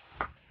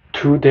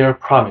to their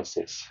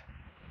promises.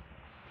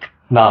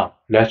 Now,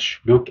 let's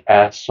look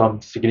at some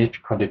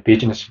significant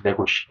business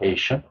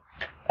negotiation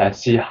and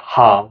see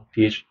how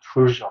these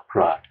tools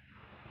apply.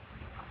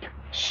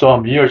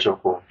 Some years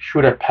ago,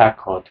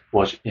 Hewlett-Packard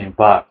was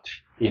involved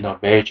in a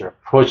major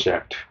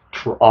project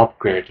to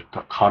upgrade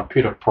the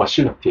computer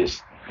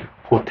facilities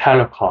for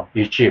Telecom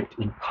Egypt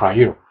in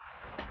Cairo.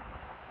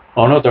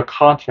 Another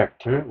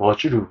contractor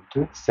was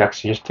rude,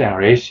 sexist, and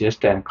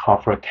racist and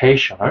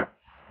confrontational,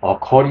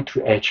 according to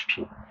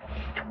HP.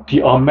 The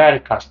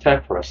American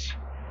staffers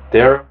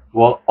there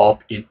were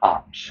up in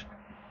arms.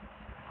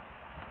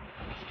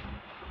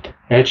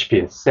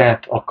 HP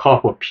sent a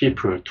couple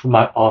people to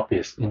my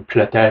office in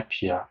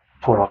Philadelphia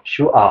for a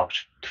few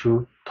hours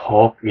to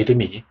talk with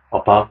me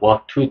about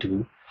what to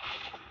do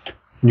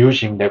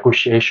using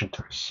negotiation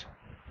tools.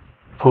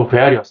 For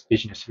various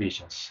business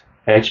reasons,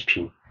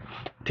 HP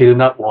did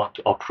not want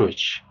to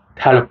approach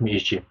Telecom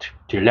Egypt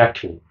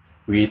directly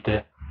with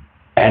the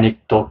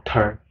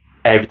anecdotal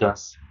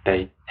evidence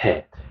they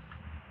had.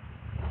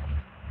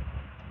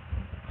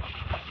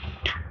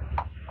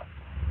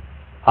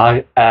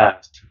 I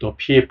asked the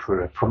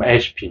people from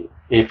HP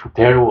if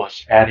there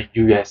was any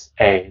US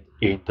aid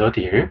in the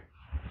deal.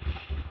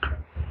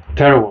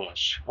 There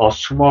was a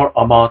small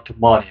amount of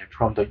money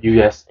from the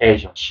US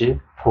Agency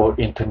for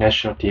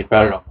International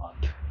Development.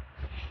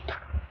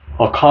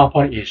 A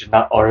company is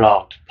not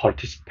allowed to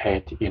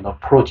participate in a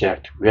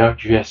project where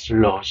US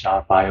laws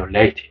are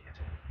violated.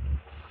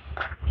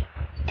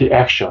 The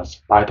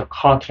actions by the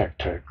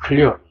contractor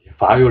clearly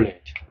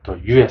violated the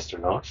US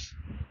laws,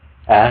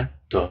 and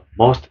the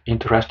most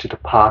interested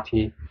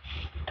party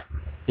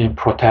in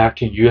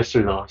protecting US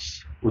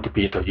laws would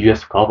be the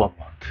US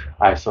government,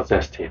 I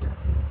suggested.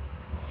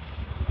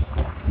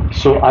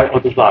 So I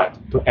advised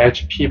the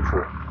H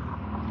people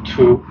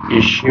to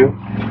issue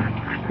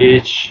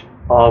each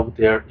of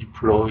their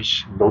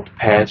employees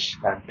notepads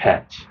and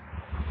pens.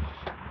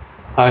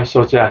 I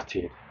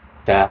suggested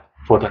that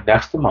for the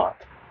next month,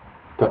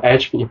 the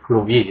HP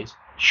employees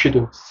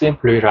should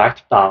simply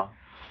write down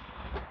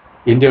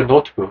in their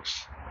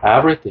notebooks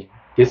everything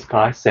this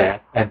guy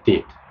said and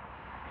did.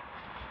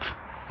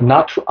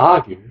 Not to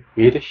argue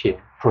with him,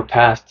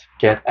 protest,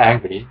 get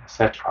angry,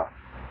 etc.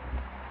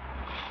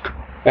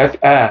 At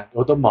the end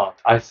of the month,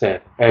 I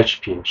said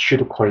HP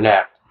should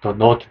collect the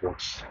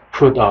notebooks,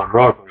 put a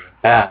rubber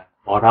band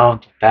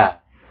around them.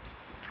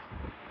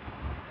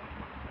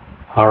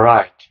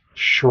 Write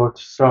short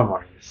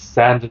summaries,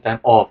 send them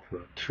off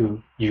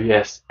to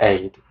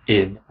USAID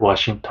in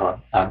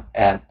Washington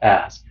and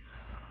ask,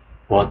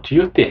 what do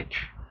you think?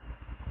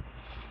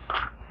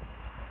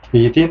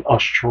 Within a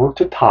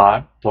short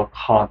time, the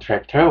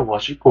contractor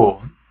was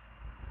gone.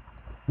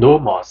 No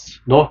muss,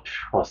 no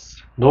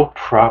fuss, no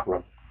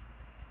problem.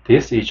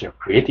 This is a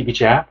great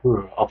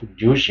example of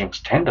using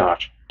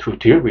standards to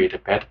deal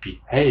with bad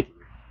behavior.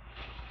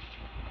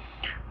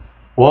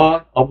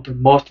 One of the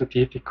most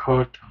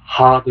difficult,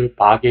 hard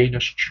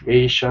bargaining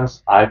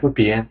situations I've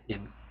been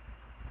in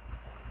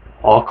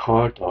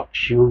occurred a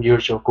few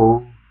years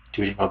ago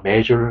during a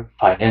major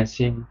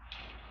financing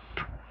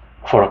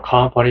for a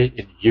company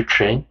in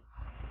Ukraine.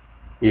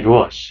 It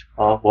was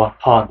a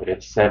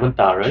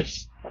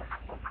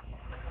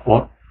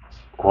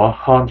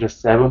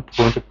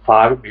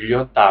 $107.5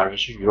 million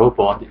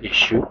Eurobond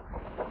issue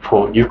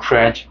for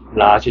Ukraine's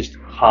largest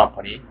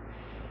company,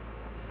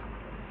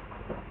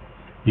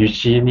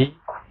 Eugenie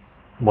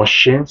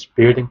Machines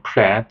Building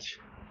Plant.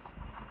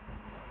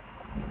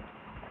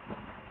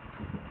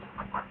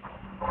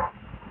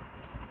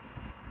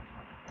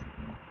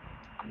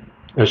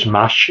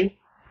 Uzmashi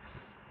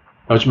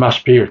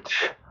built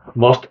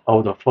most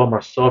of the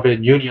former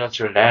Soviet Union's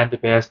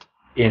land-based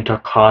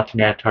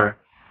intercontinental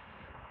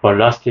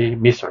ballistic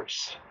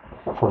missiles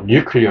for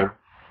nuclear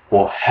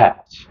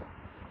warheads.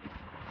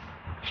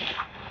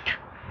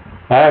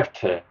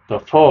 After the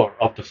fall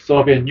of the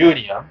Soviet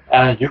Union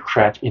and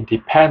Ukraine's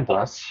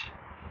independence,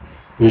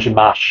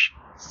 Uzmash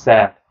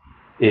sent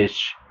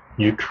its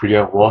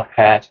nuclear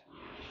warhead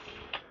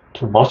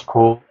to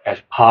Moscow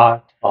as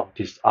part of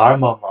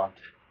disarmament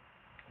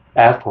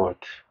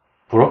effort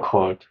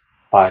brokered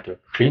by the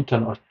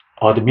Clinton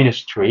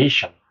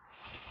administration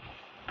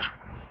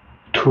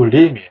to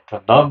limit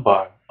the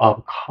number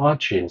of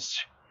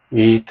countries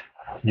with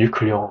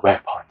nuclear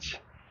weapons.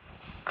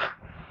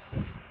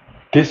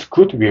 This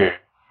goodwill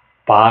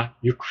by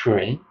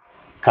Ukraine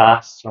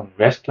got some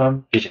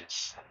Western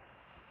business.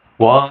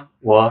 One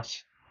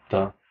was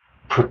the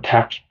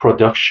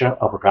production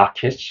of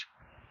rockets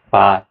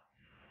by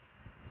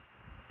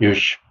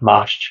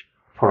Uzmash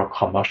for a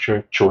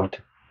commercial joint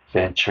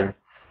venture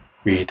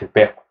with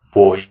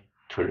Boeing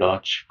to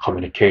launch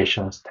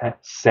communications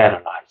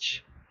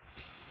satellites.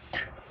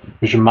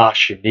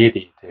 Uzmash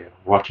needed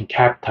working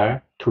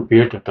capital to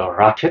build the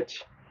rocket.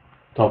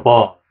 The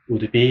bomb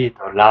would be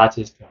the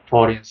largest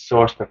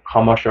foreign-sourced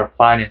commercial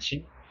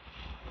financing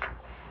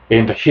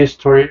in the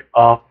history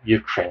of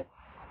Ukraine.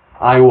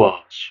 I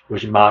was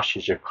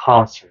Uzmash's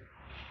counsel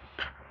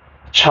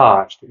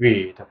charged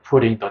with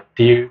putting the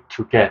deal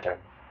together.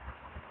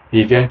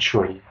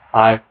 Eventually,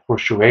 I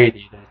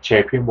persuaded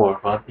JP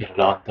Morgan in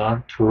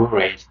London to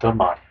raise the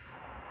money.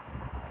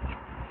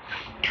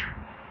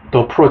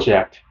 The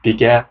project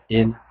began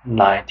in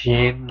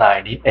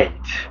 1998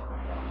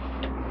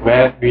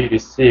 when we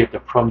received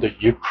from the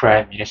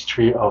Ukraine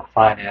Ministry of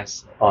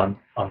Finance an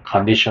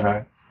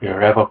unconditional,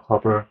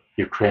 irrevocable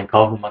Ukraine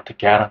government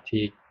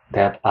guarantee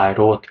that I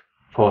wrote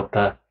for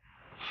the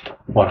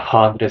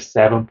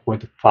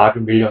 $107.5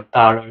 million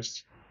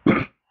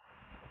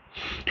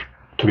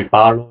to be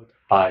borrowed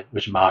by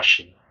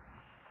Uzmashi.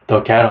 The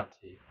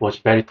guarantee was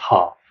very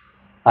tough.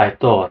 I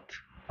thought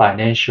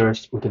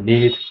financiers would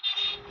need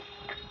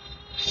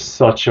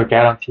such a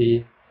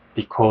guarantee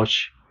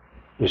because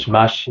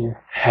Uzmashi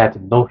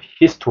had no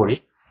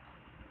history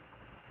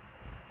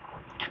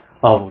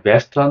of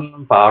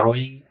Western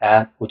borrowing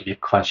and would be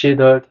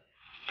considered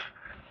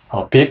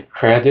a big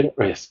credit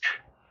risk.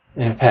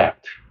 In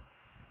fact,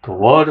 the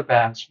World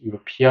Bank's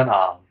European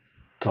arm,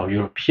 the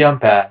European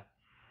Bank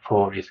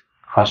for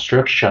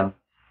Reconstruction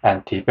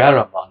and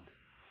Development,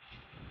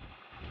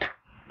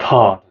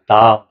 turned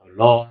down the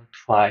loan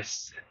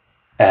twice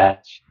as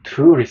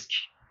too risky.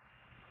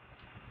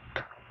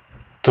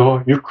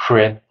 The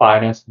Ukraine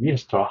finance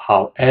minister,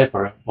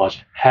 however, was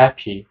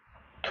happy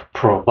to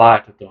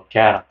provide the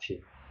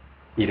guarantee.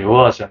 It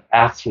was an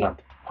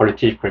excellent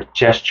political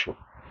gesture,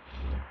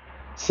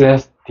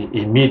 since the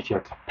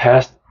immediate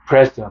past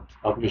president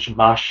of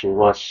Uzmashi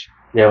was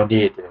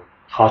Leonid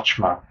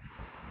Kuchma,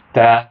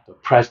 then the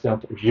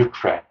president of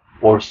Ukraine.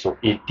 Also,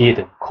 it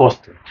didn't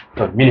cost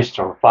the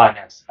Minister of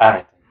Finance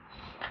anything,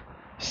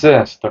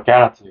 since the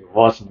guarantee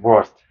wasn't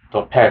worth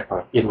the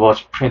paper it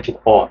was printed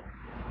on.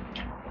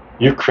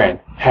 Ukraine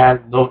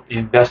had no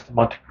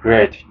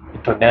investment-grade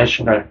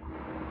international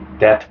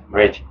debt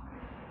rating.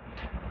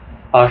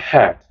 I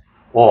had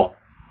on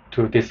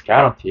to this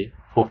guarantee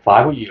for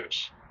 5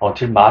 years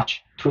until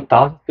March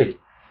 2003,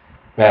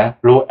 when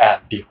lo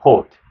and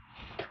behold,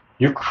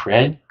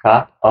 Ukraine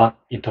got an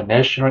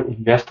international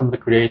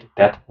investment-grade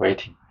debt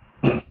rating.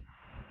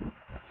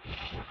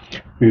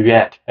 We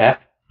went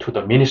back to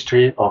the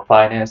Ministry of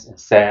Finance and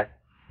said,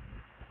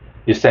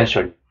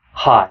 essentially,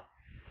 hi,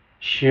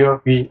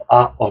 here we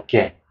are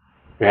again,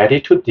 ready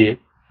to do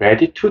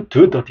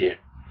the deal.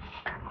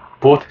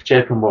 Both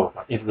JP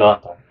Morgan in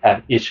London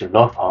and each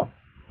law firm,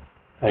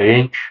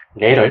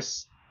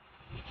 Linklaters,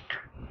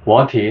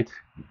 wanted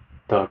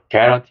the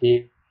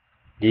guarantee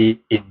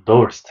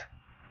re-endorsed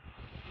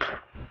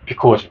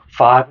because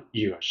 5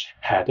 years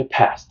had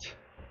passed.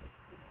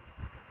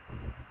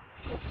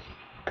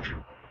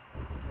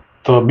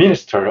 The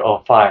Minister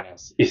of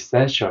Finance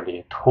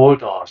essentially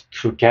told us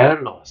to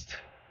get lost.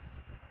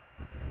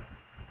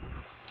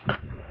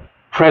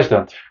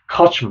 President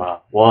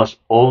Kuchma was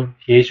on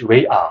his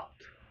way out.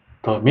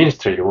 The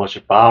ministry was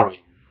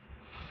borrowing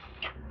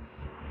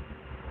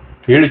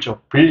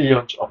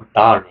billions of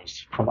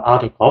dollars from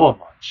other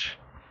governments,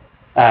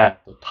 and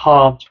the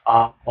terms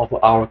of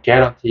our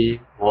guarantee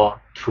were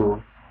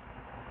too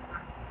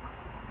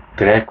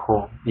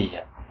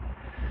draconian.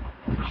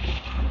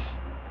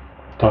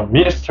 The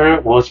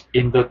minister was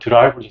in the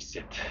driver's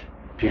seat,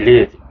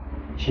 believing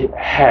he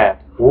had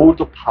all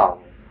the power.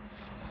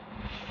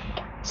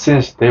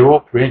 Since they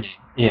were bringing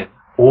in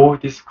all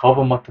this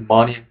government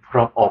money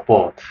from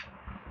abroad,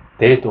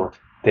 they thought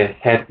they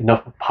had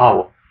enough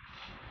power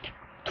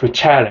to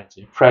challenge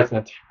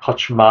President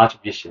Kuchma's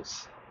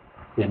wishes.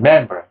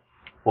 Remember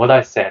what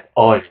I said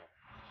earlier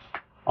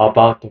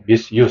about the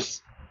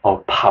misuse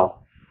of power.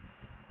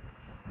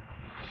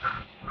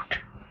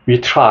 We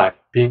tried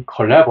being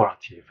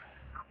collaborative.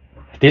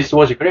 This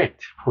was great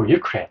for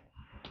Ukraine.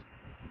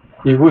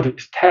 It would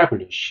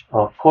establish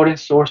a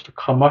foreign-sourced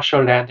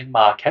commercial lending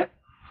market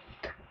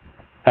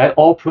and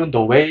open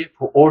the way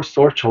for all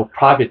sorts of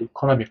private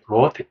economic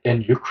growth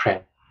in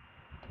Ukraine.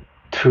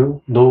 To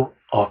no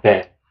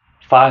avail.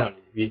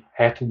 Finally, we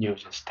had to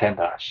use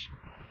standards.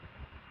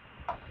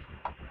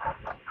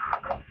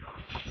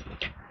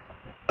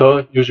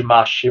 The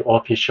Uzmashi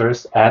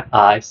officials and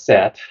I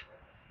sat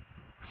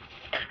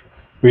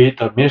with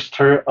the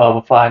Minister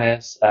of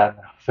Finance and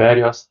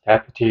various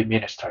deputy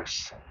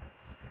ministers.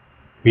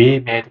 We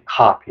made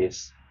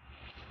copies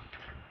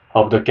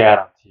of the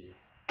guarantee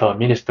the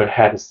minister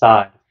had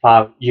signed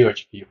 5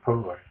 years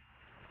before.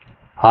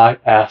 I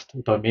asked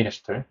the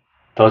minister,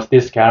 does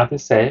this guarantee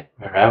say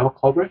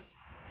irrevocable?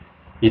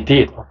 It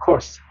did, of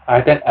course.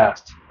 I then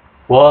asked,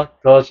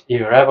 what does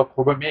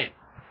irrevocable mean?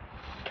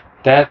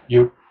 That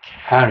you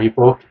can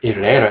revoke it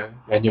later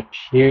when you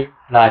feel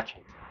like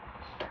it.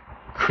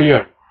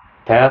 Clearly,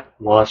 that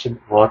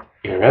wasn't what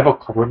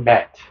irrevocable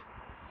meant.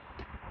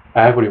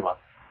 Everyone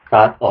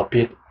got a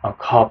bit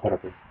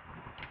uncomfortable.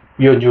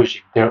 We were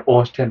using their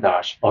own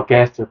standards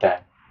against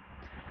them.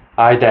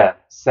 I then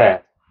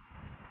said,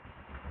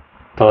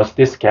 does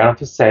this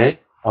guarantee say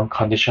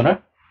unconditional?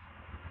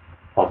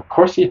 Of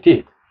course it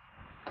did.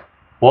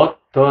 What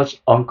does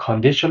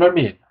unconditional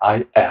mean?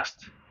 I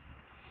asked.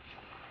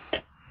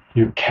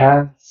 You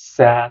can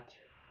set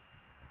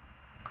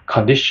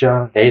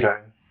condition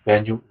later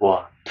when you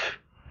want,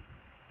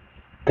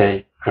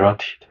 they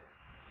grunted.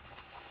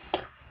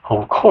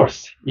 Of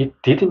course, it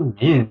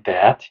didn't mean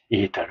that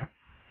either.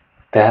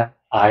 Then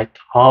I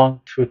turned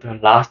to the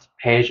last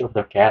page of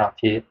the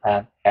guarantee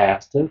and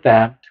asked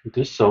them to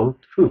do so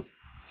too.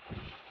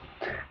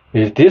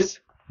 Is this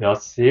the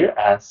seal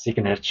and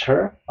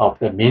signature of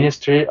the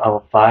Ministry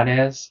of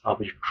Finance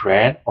of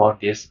Ukraine on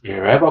this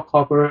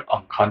irrevocable,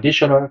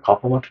 unconditional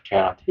government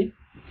guarantee?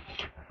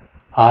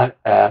 I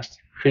asked.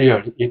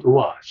 Clearly it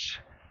was.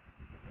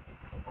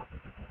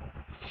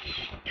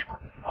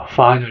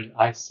 Finally,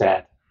 I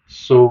said,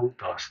 so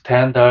the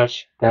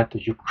standards that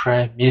the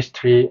Ukraine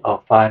Ministry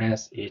of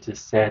Finance is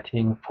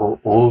setting for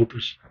all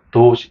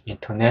those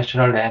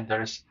international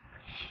lenders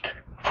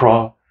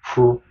from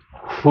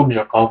whom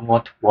your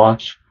government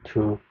wants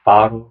to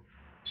borrow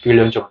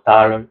billions of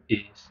dollars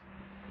is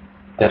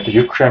that the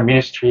Ukraine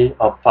Ministry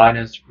of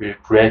Finance will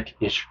break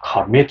its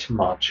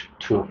commitment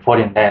to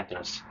foreign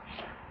lenders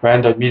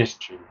when the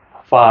ministry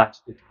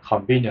finds it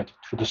convenient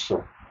to do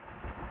so.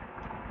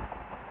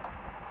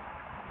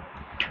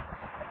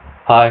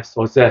 I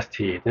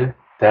suggested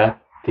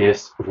that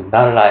this would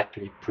not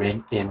likely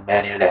bring in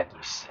many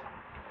lenders.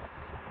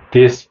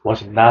 This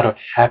was not a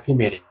happy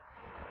meeting.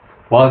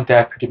 One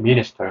deputy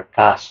minister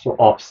got so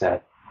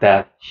upset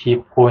that he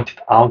pointed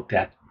out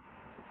that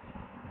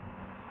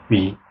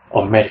we,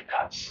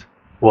 Americans,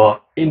 were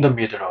in the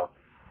middle of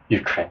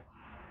Ukraine.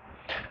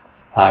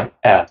 I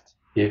asked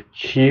if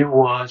he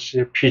was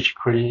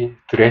physically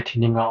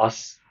threatening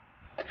us.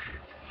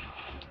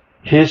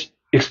 His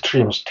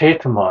extreme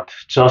statement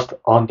just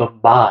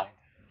undermined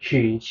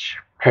his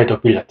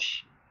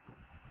credibility.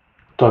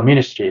 The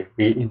ministry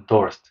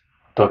re-endorsed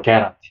the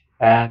guarantee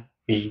and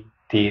we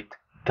did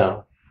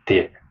the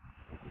deal.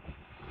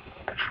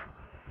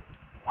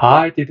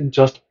 I didn't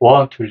just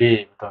want to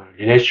leave the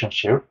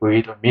relationship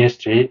with the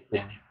ministry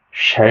in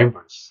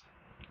shambles,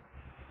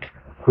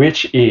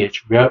 which is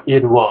where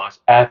it was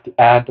at the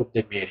end of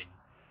the meeting.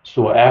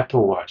 So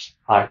afterwards,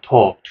 I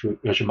talked to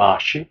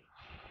Yojimashi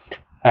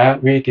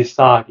and we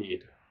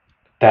decided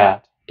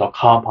that the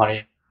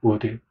company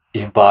would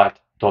invite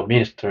the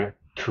minister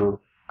to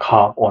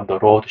come on the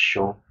road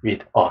show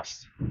with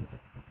us.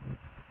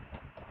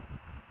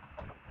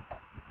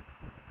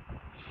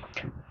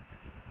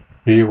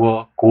 We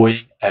were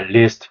going at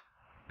least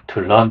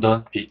to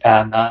London,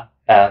 Vienna,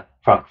 and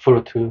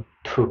Frankfurt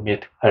to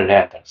meet her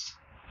lenders.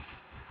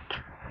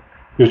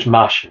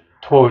 Yojimashi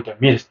told the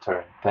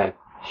minister that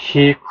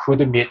he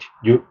could meet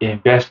new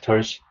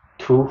investors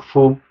to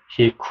whom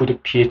he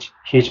could pitch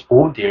his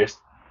own deals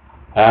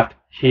after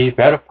he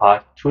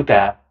verified to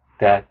them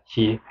that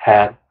he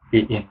had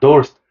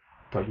re-endorsed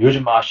the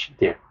Yojimashi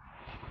deal.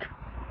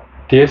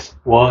 This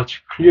was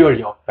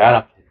clearly a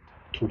benefit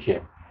to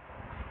him.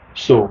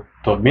 So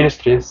the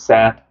ministry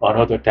sent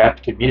another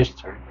deputy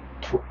minister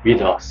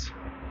with us.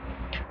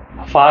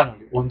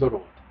 Finally, on the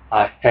road,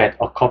 I had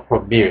a couple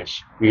of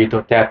meals with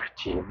the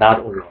deputy, not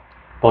alone,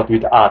 but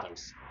with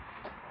others.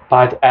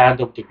 By the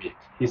end of the week,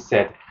 he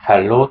said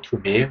hello to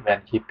me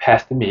when he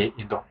passed me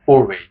in the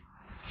hallway.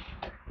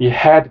 It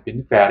had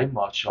been very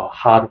much a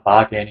hard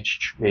bargaining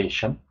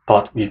situation,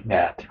 but we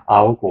met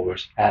our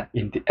goals and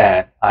in the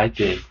end I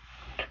did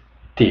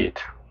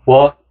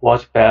what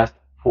was best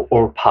for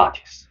all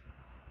parties.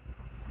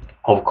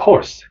 Of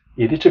course,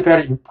 it is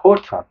very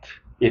important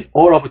in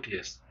all of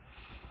this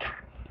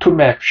to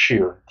make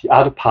sure the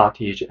other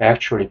party is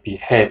actually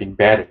behaving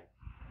better.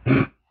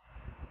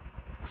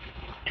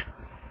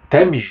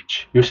 That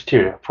means you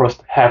still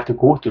first have to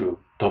go through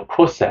the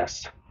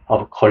process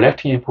of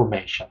collecting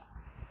information.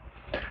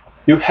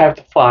 You have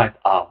to find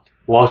out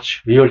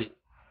what's really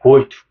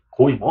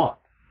going on.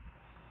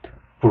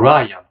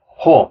 Brian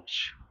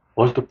Holmes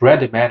was the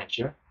brand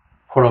manager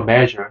for a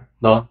major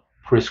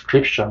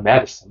non-prescription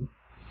medicine.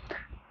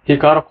 He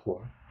got a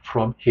call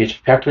from his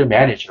factory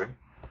manager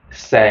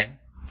saying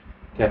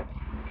that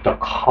the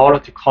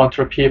quality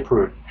control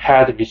people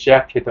had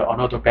rejected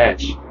another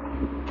batch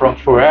from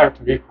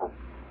Puerto Rico.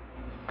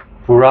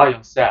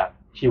 Brian said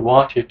he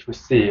wanted to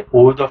see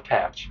all the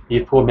facts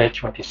before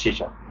making a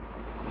decision.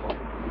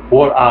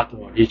 What are the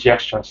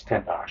rejection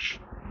standards?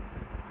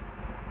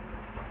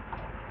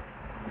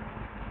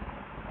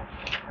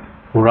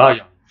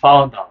 Brian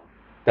found out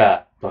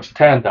that the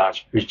standard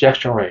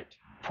rejection rate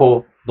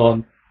for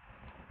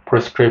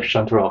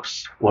non-prescription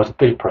drugs was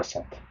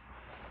 3%,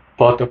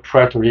 but the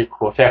Puerto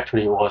Rico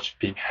factory was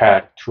being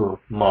held to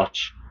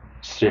much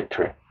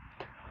stricter.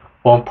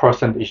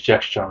 1%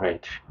 rejection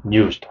rate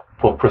used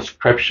for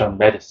prescription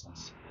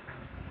medicines.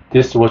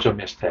 This was a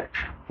mistake,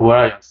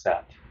 Brian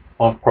said.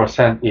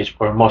 1% is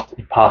almost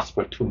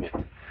impossible to meet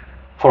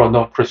for a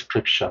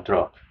non-prescription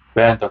drug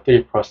when the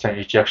 3%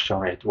 rejection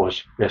rate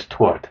was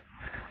restored.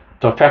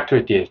 The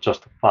factory did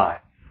just fine.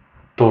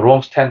 The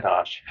wrong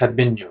standards had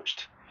been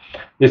used.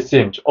 It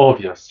seems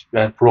obvious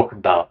when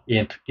broken down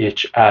into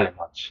each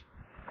element.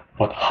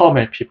 But how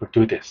many people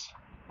do this?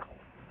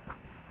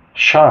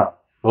 Sean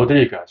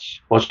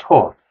Rodriguez was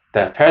told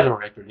that federal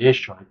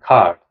regulation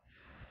required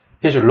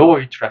his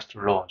low-interest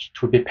loans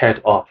to be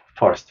paid off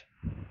first.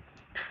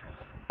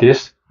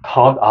 This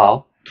turned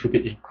out to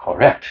be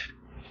incorrect.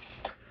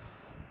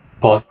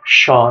 But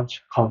Sean's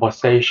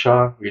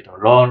conversation with the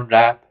loan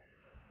rep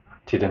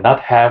did not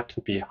have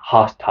to be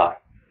hostile.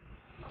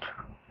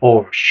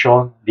 All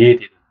Sean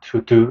needed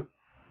to do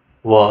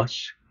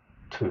was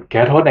to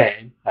get her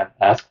name and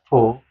ask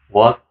for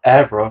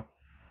whatever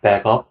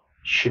backup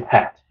she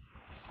had.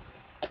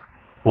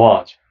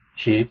 Once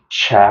he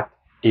checked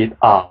it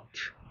out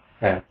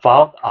and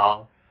found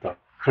out the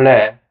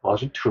claim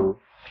wasn't true,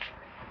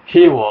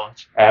 he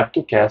was able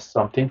to get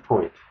something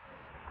for it.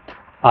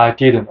 I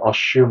didn't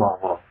assume a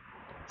word,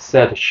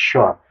 said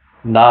Sean,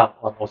 now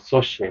an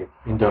associate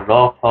in the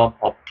law firm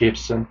of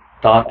Gibson,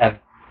 Dunn and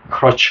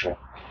Crutcher.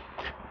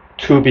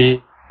 To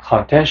be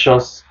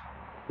contentious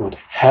would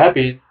have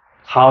been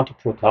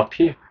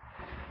counterproductive.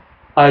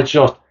 I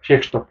just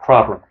fixed the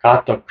problem,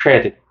 got the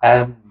credit,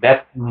 and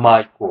met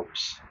my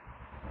goals.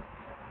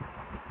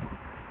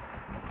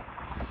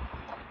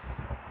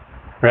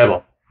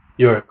 Rebel,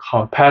 your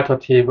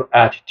competitive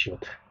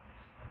attitude.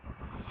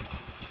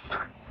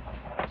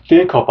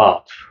 Think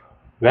about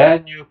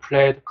when you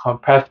played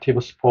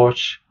competitive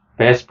sports,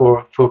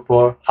 baseball,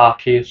 football,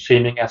 hockey,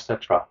 swimming,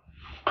 etc.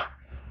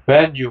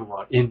 When you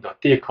were in the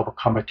thick of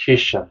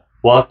competition,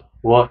 what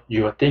were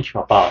you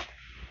thinking about?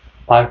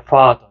 By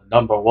far the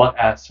number one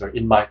answer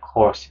in my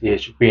course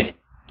is winning.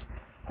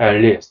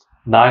 At least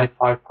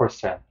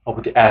 95%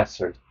 of the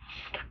answers,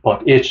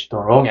 but it's the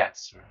wrong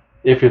answer.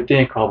 If you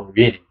think of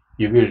winning,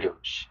 you will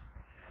lose.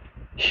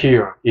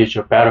 Here is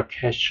a better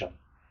question.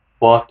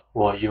 What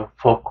were you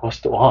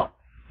focused on?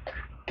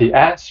 The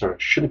answer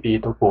should be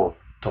the ball,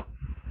 the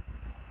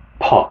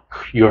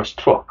puck, your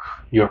stroke,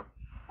 your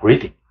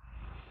breathing.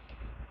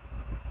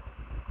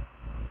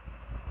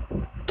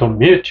 The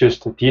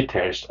minutest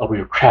details of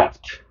your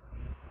craft.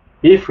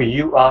 If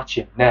you are a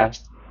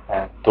gymnast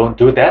and don't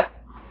do that,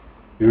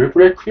 you will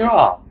break your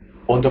arm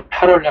on the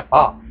parallel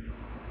bar.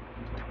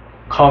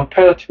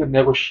 Competitive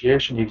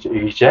negotiation is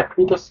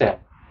exactly the same.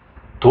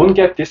 Don't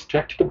get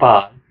distracted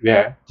by,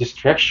 well,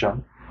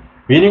 distraction,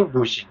 winning,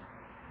 losing,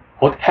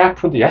 what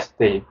happened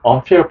yesterday,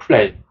 unfair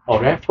play, a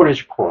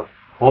referee's call,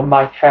 what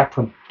might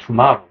happen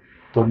tomorrow,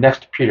 the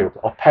next period,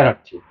 a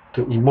penalty,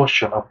 the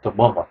emotion of the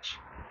moment.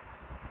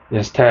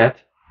 Instead,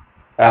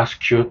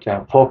 execute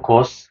and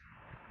focus.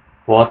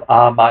 What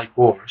are my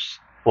goals?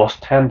 What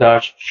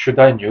standards should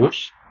I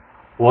use?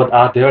 What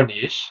are their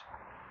needs?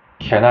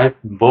 Can I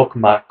invoke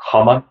my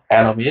common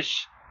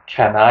enemies?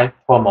 Can I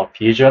form a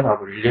vision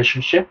of a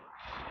relationship?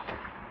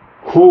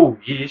 Who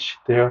is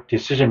their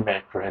decision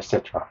maker,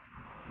 etc.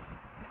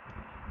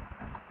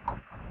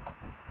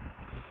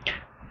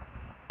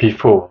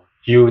 Before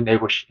you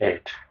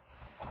negotiate,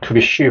 to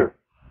be sure,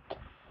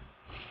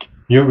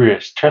 you will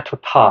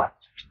strategize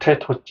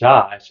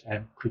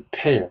and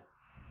prepare.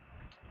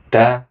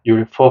 Then you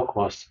will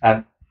focus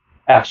and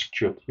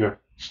execute your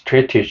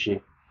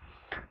strategy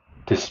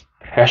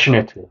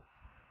dispassionately.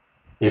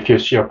 If you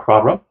see a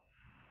problem,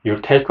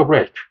 you take a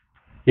break.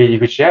 You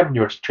examine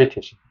your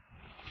strategy.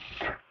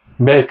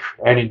 Make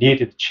any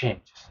needed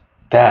changes.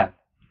 Then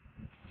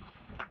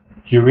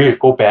you will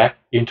go back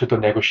into the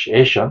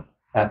negotiation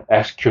and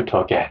execute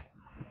again.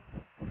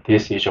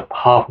 This is a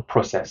powerful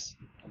process.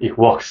 It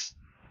works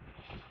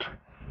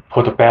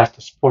for the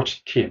best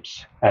sports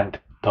teams and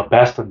the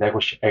best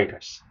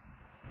negotiators.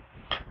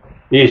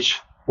 It's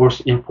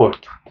also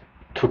important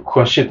to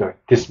consider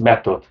this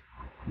method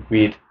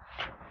with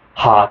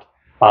hard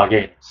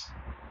bargains.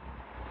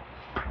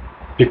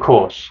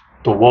 Because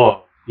the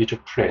world is a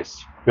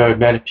place where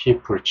many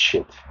people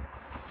cheat.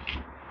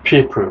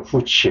 People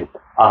who cheat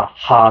are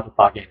hard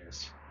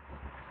bargainers.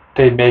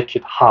 They make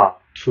it hard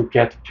to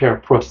get fair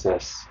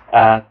process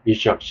and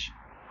results.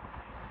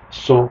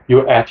 So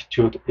your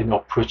attitude in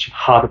approaching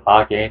hard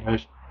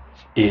bargainers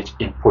is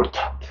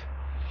important.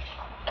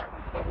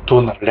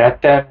 Don't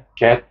let them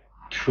get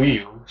to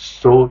you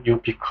so you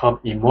become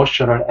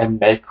emotional and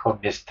make a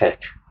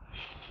mistake.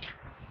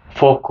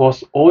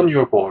 Focus on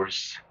your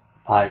goals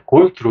by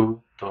going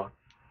through the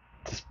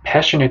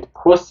dispassionate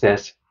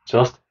process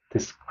just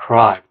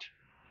described.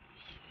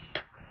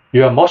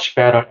 You are much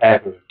better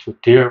able to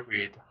deal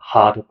with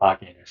hard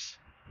bargainers.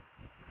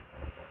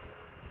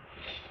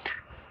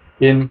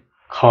 In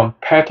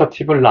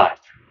competitive life,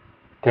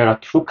 there are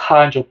two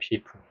kinds of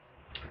people.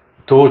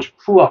 Those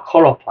who are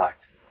qualified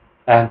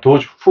and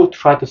those who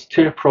try to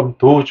steal from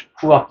those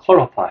who are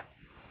qualified.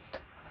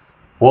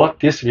 What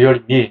this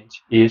really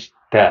means is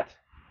that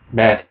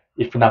many,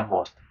 if not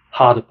most,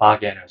 hard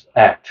bargainers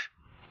act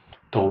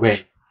the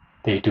way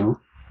they do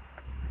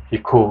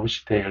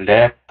because they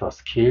lack the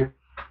skill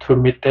to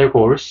meet their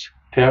goals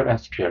fair and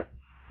square.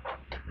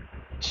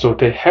 So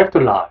they have to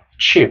lie,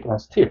 cheat,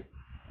 and steal.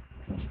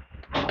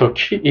 The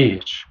key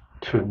is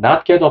to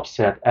not get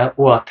upset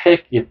or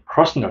take it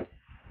personally.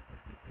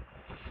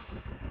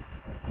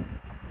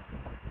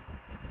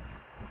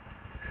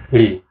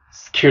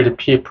 Skilled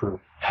people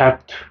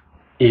have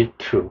it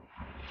too.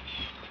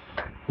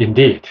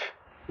 Indeed,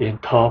 in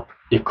tough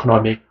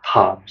economic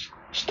times,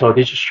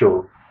 studies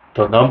show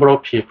the number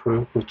of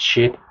people who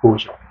cheat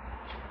goes up.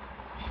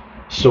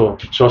 So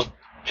just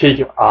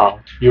figure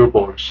out your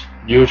goals,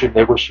 use your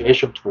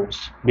negotiation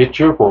tools, meet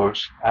your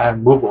goals,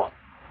 and move on.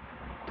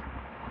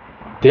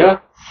 They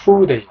are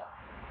who they are.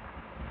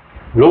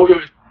 Lower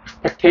your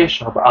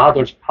expectation of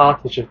others'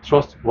 parties'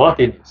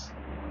 trustworthiness.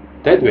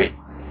 That way,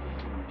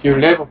 you'll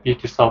never be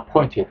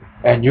disappointed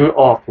and you'll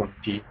often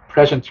be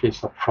pleasantly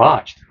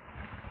surprised.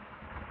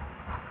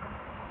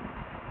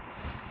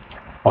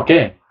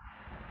 Again,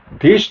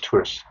 these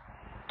tools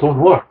don't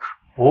work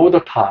all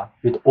the time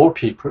with all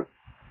people.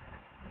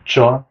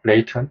 John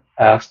Layton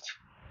asked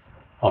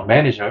a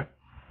manager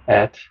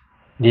at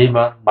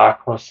Neiman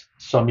Marcus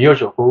some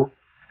years ago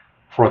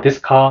for a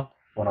discount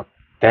on a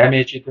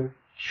damaged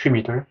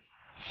humidor.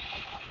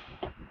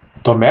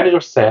 The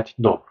manager said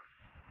no.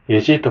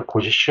 Is it the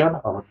position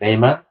of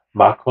Neiman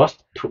Marcus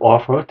to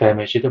offer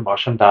damaged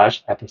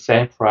merchandise at the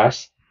same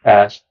price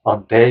as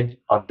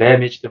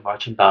undamaged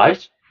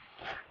merchandise?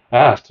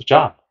 Asked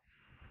John,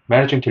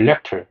 managing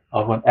director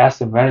of an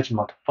asset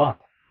management fund.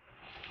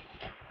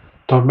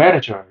 The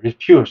manager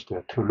refused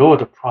to lower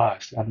the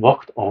price and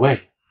walked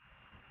away.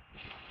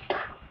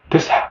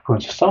 This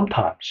happens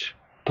sometimes.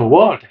 The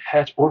world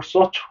has all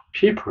sorts of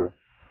people,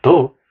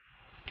 though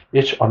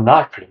it's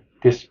unlikely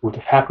this would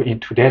happen in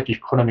today's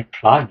economic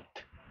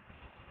climate.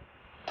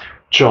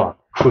 John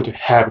could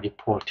have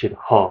reported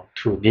her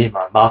to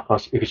Neiman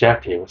Marcus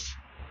executives.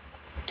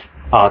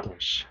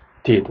 Others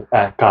did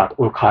and got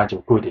all kinds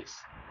of goodies.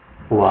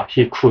 Or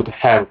he could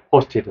have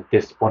posted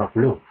this on a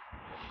blog.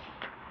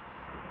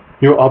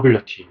 Your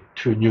ability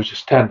to use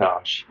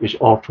standards is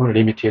often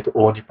limited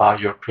only by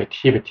your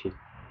creativity.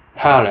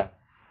 Helen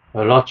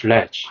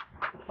Rutledge,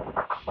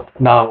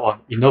 now an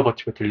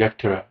innovative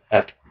director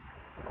at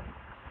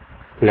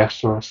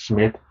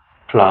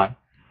GlaxoSmithKline,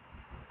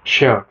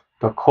 shared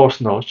the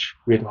course notes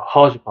with her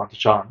husband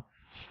John.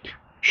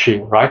 She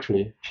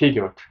rightly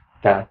figured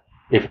that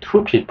if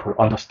two people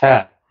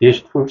understand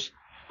these tools,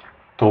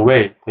 the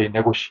way they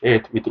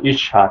negotiate with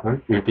each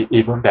other will be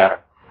even better.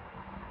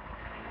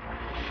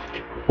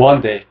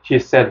 One day he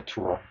said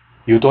to her,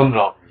 "You don't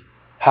love me."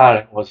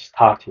 Helen was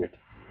startled.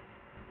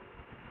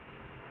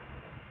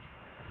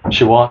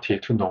 She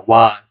wanted to know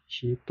why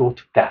he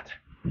thought that.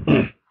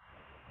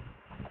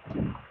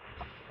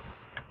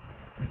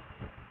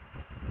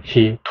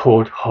 He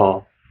told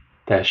her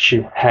that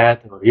she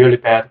had a really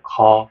bad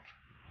cough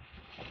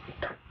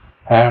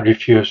and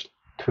refused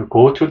to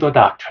go to the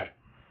doctor.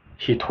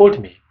 He told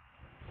me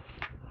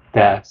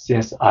that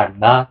since I'm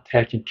not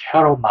taking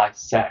care of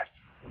myself,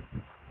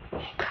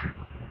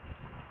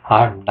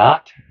 I'm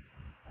not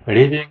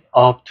living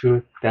up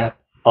to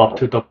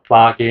the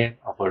bargain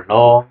of a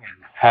long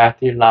and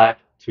healthy life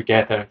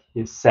together,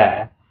 he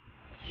said.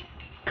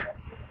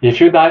 If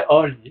you die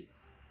early,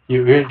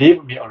 you will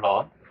leave me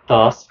alone,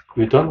 thus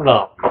you don't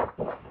love me.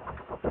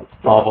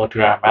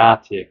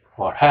 Overdramatic,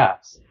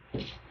 perhaps,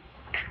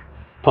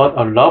 but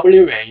a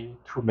lovely way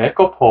to make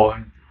a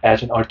point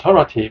as an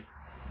alternative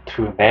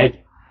to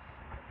nagging.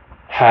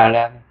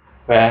 Helen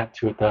went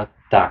to the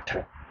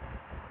doctor.